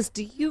 Francis,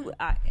 do you,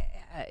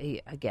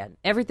 again,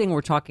 everything we're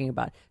talking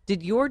about,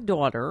 did your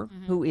daughter,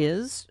 who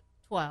is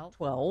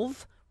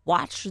 12,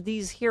 watch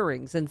these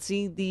hearings and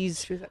see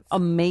these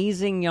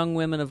amazing young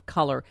women of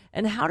color?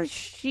 And how is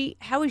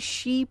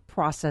she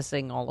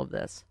processing all of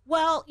this?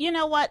 Well, you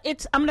know what?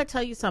 I'm going to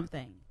tell you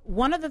something.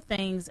 One of the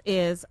things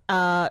is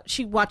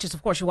she watches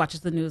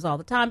the news all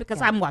the time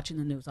because I'm watching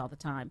the news all the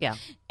time. Yeah,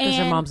 because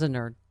her mom's a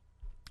nerd.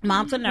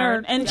 Mom's a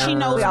nerd, and she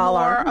knows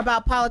more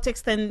about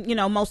politics than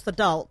most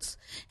adults.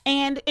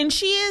 And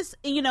she is,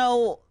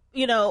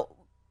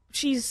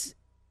 she's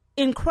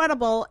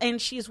incredible,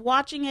 and she's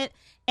watching it,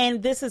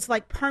 and this is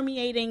like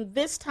permeating.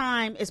 This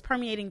time is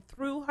permeating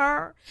through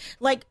her.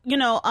 Like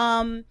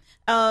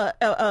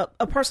a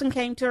person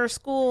came to her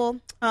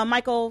school,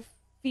 Michael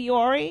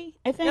Fiore,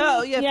 I think.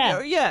 Oh, yeah,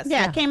 Fiore, yes.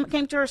 Yeah, came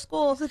to her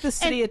school. The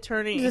city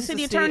attorney. The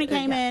city attorney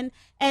came in,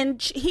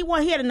 and he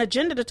had an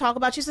agenda to talk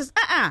about. She says,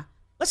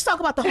 let's talk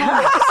about the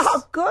homeless.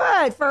 Oh,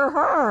 good for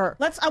her.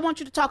 I want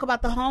you to talk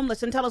about the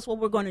homeless and tell us what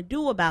we're going to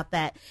do about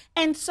that.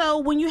 And so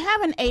when you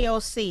have an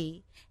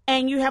AOC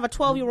and you have a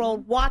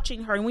 12-year-old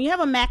watching her. And when you have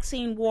a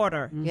Maxine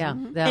Water,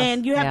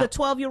 and you have the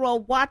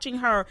 12-year-old watching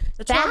her,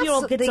 the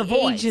 12-year-old gets a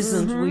voice.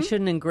 Ageism we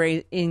shouldn't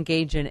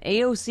engage in.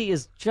 AOC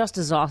is just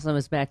as awesome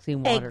as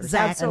Maxine Waters.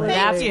 Exactly. And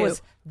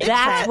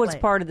that's what's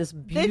part of this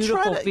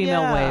beautiful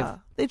female wave.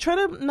 They try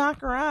to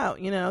knock her out.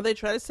 They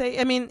try to say.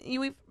 I mean,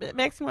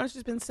 Maxine Waters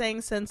has been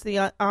saying since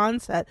the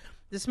onset,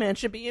 this man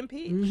should be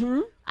impeached.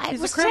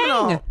 He's a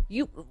criminal.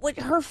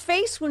 Her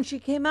face when she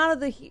came out of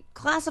the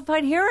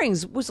classified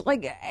hearings was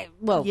like, I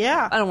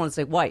don't want to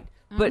say white,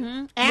 but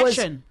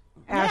ashen.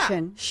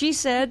 Ashen. She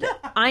said,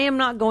 "I am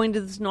not going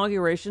to this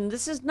inauguration.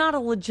 This is not a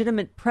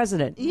legitimate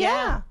president."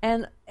 Yeah,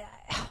 and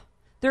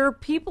there are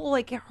people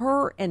like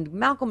her and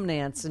Malcolm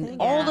Nance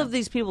and all of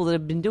these people that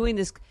have been doing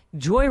this.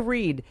 Joy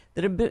Reid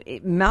that have been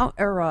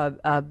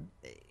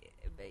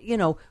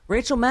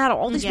Rachel Maddow.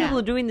 All these people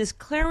are doing this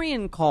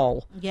clarion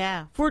call.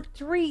 For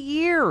 3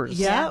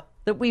 years.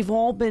 That we've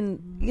all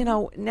been,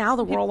 now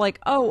that we're all like,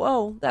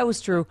 oh, that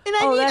was true. And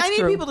I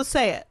need people to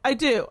say it. I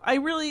do. I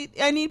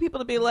need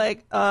people to be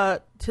like,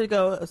 to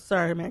go,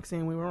 sorry,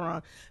 Maxine, we were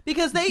wrong.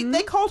 Because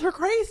they called her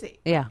crazy.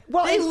 Yeah.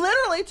 Well, they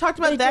literally talked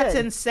about that's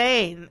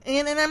insane.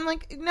 And I'm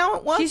like, no,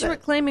 it wasn't. She's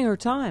reclaiming her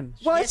time.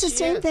 Well, it's the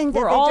same thing that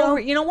we're all,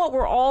 you know what?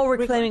 We're all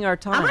reclaiming our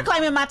time. I'm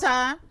reclaiming my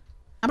time.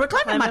 I'm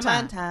reclaiming my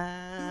time.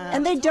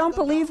 And they don't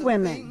believe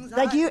women.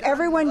 Like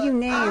everyone you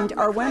named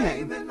are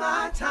women.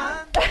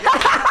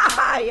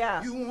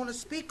 Yeah. You want to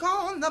speak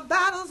on the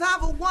battles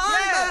I've won,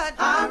 but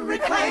I'm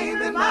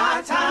reclaiming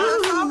my time.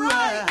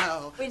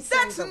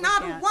 That's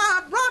not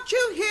why I brought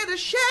you here to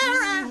share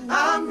it.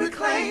 I'm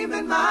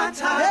reclaiming my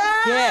time.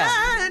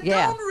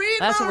 Don't read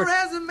my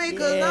resume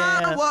because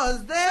I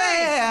was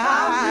there.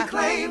 I'm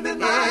reclaiming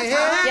my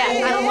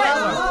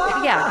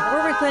time.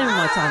 We're reclaiming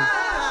my time.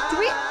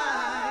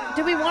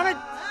 Do we want to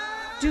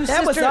do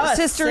that was us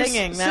sisters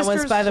singing? That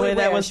was, by the way,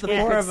 that was the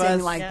four of us.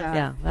 Like that.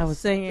 Yeah, that was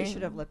singing. We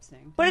should have lip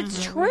synced. But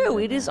it's true.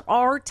 It is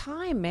our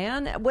time,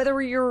 man.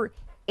 Whether you're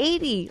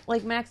 80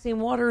 like Maxine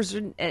Waters,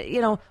 or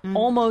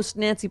almost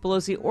Nancy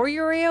Pelosi, or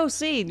you're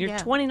AOC, and you're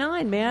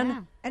 29, man.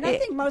 Yeah. And I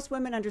think most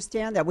women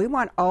understand that. We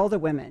want all the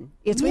women.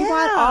 We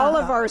want all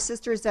of our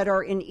sisters that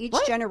are in each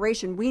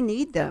generation. We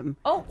need them.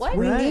 Oh, what?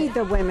 We need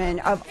the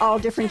women of all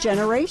different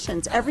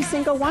generations. Every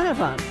single one of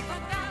them.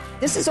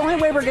 This is the only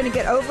way we're going to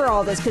get over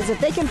all this, because if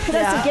they can pit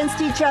us against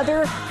each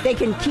other, they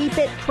can keep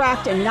it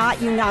cracked and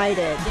not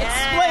united.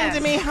 Explain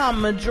to me how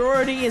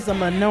majority is a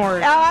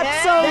minority.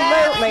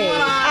 Absolutely.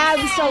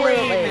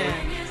 Absolutely.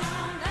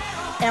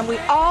 And we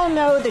all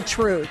know the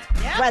truth.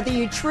 Whether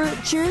you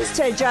choose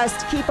to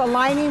just keep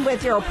aligning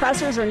with your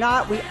oppressors or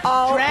not, we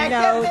all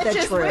know the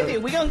truth.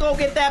 We're going to go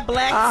get that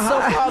black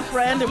so-called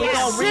friend and we're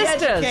going to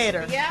re-educate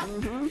her. Yeah.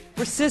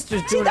 We're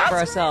sisters doing it for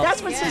ourselves.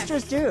 That's what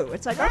sisters do.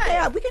 It's like,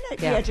 okay, we can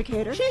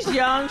re-educate her. She's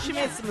young. She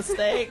made some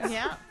mistakes.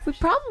 We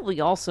probably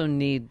also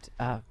need,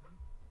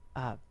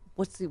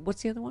 what's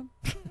the other one?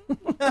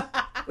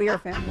 We Are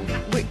Family.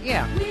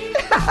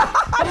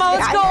 Come on,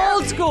 let's go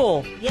old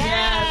school.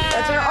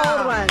 That's our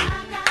old one.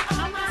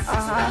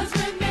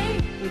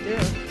 We do.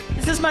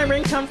 This is my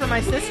ringtone for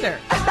my sister.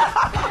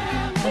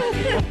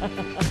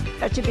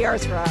 That should be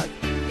ours for us.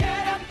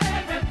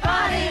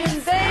 Everybody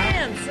and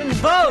dance and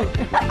vote.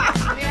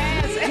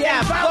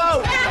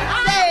 Vote.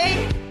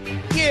 Thank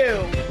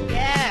you.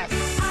 Yes.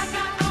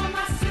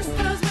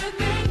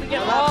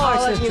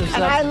 All of you.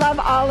 And I love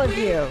all of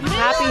you.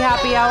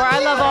 Happy hour. I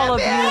love all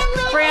of you.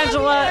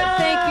 Frangela,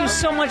 thank you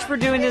so much for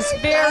doing this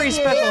very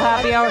special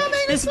happy hour.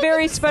 This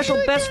very special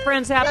best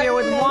friends happy hour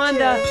with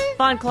Wanda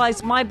Von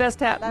Kleist, my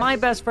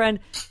best friend,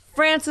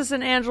 Francis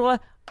and Angela.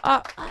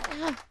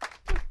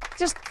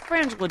 Just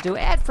Frangela Duo.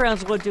 Add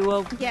Frangela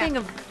Duo. Thing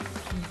of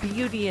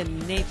beauty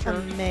and nature.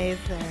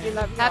 Amazing. We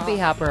love you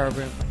happy all. hour,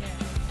 everyone.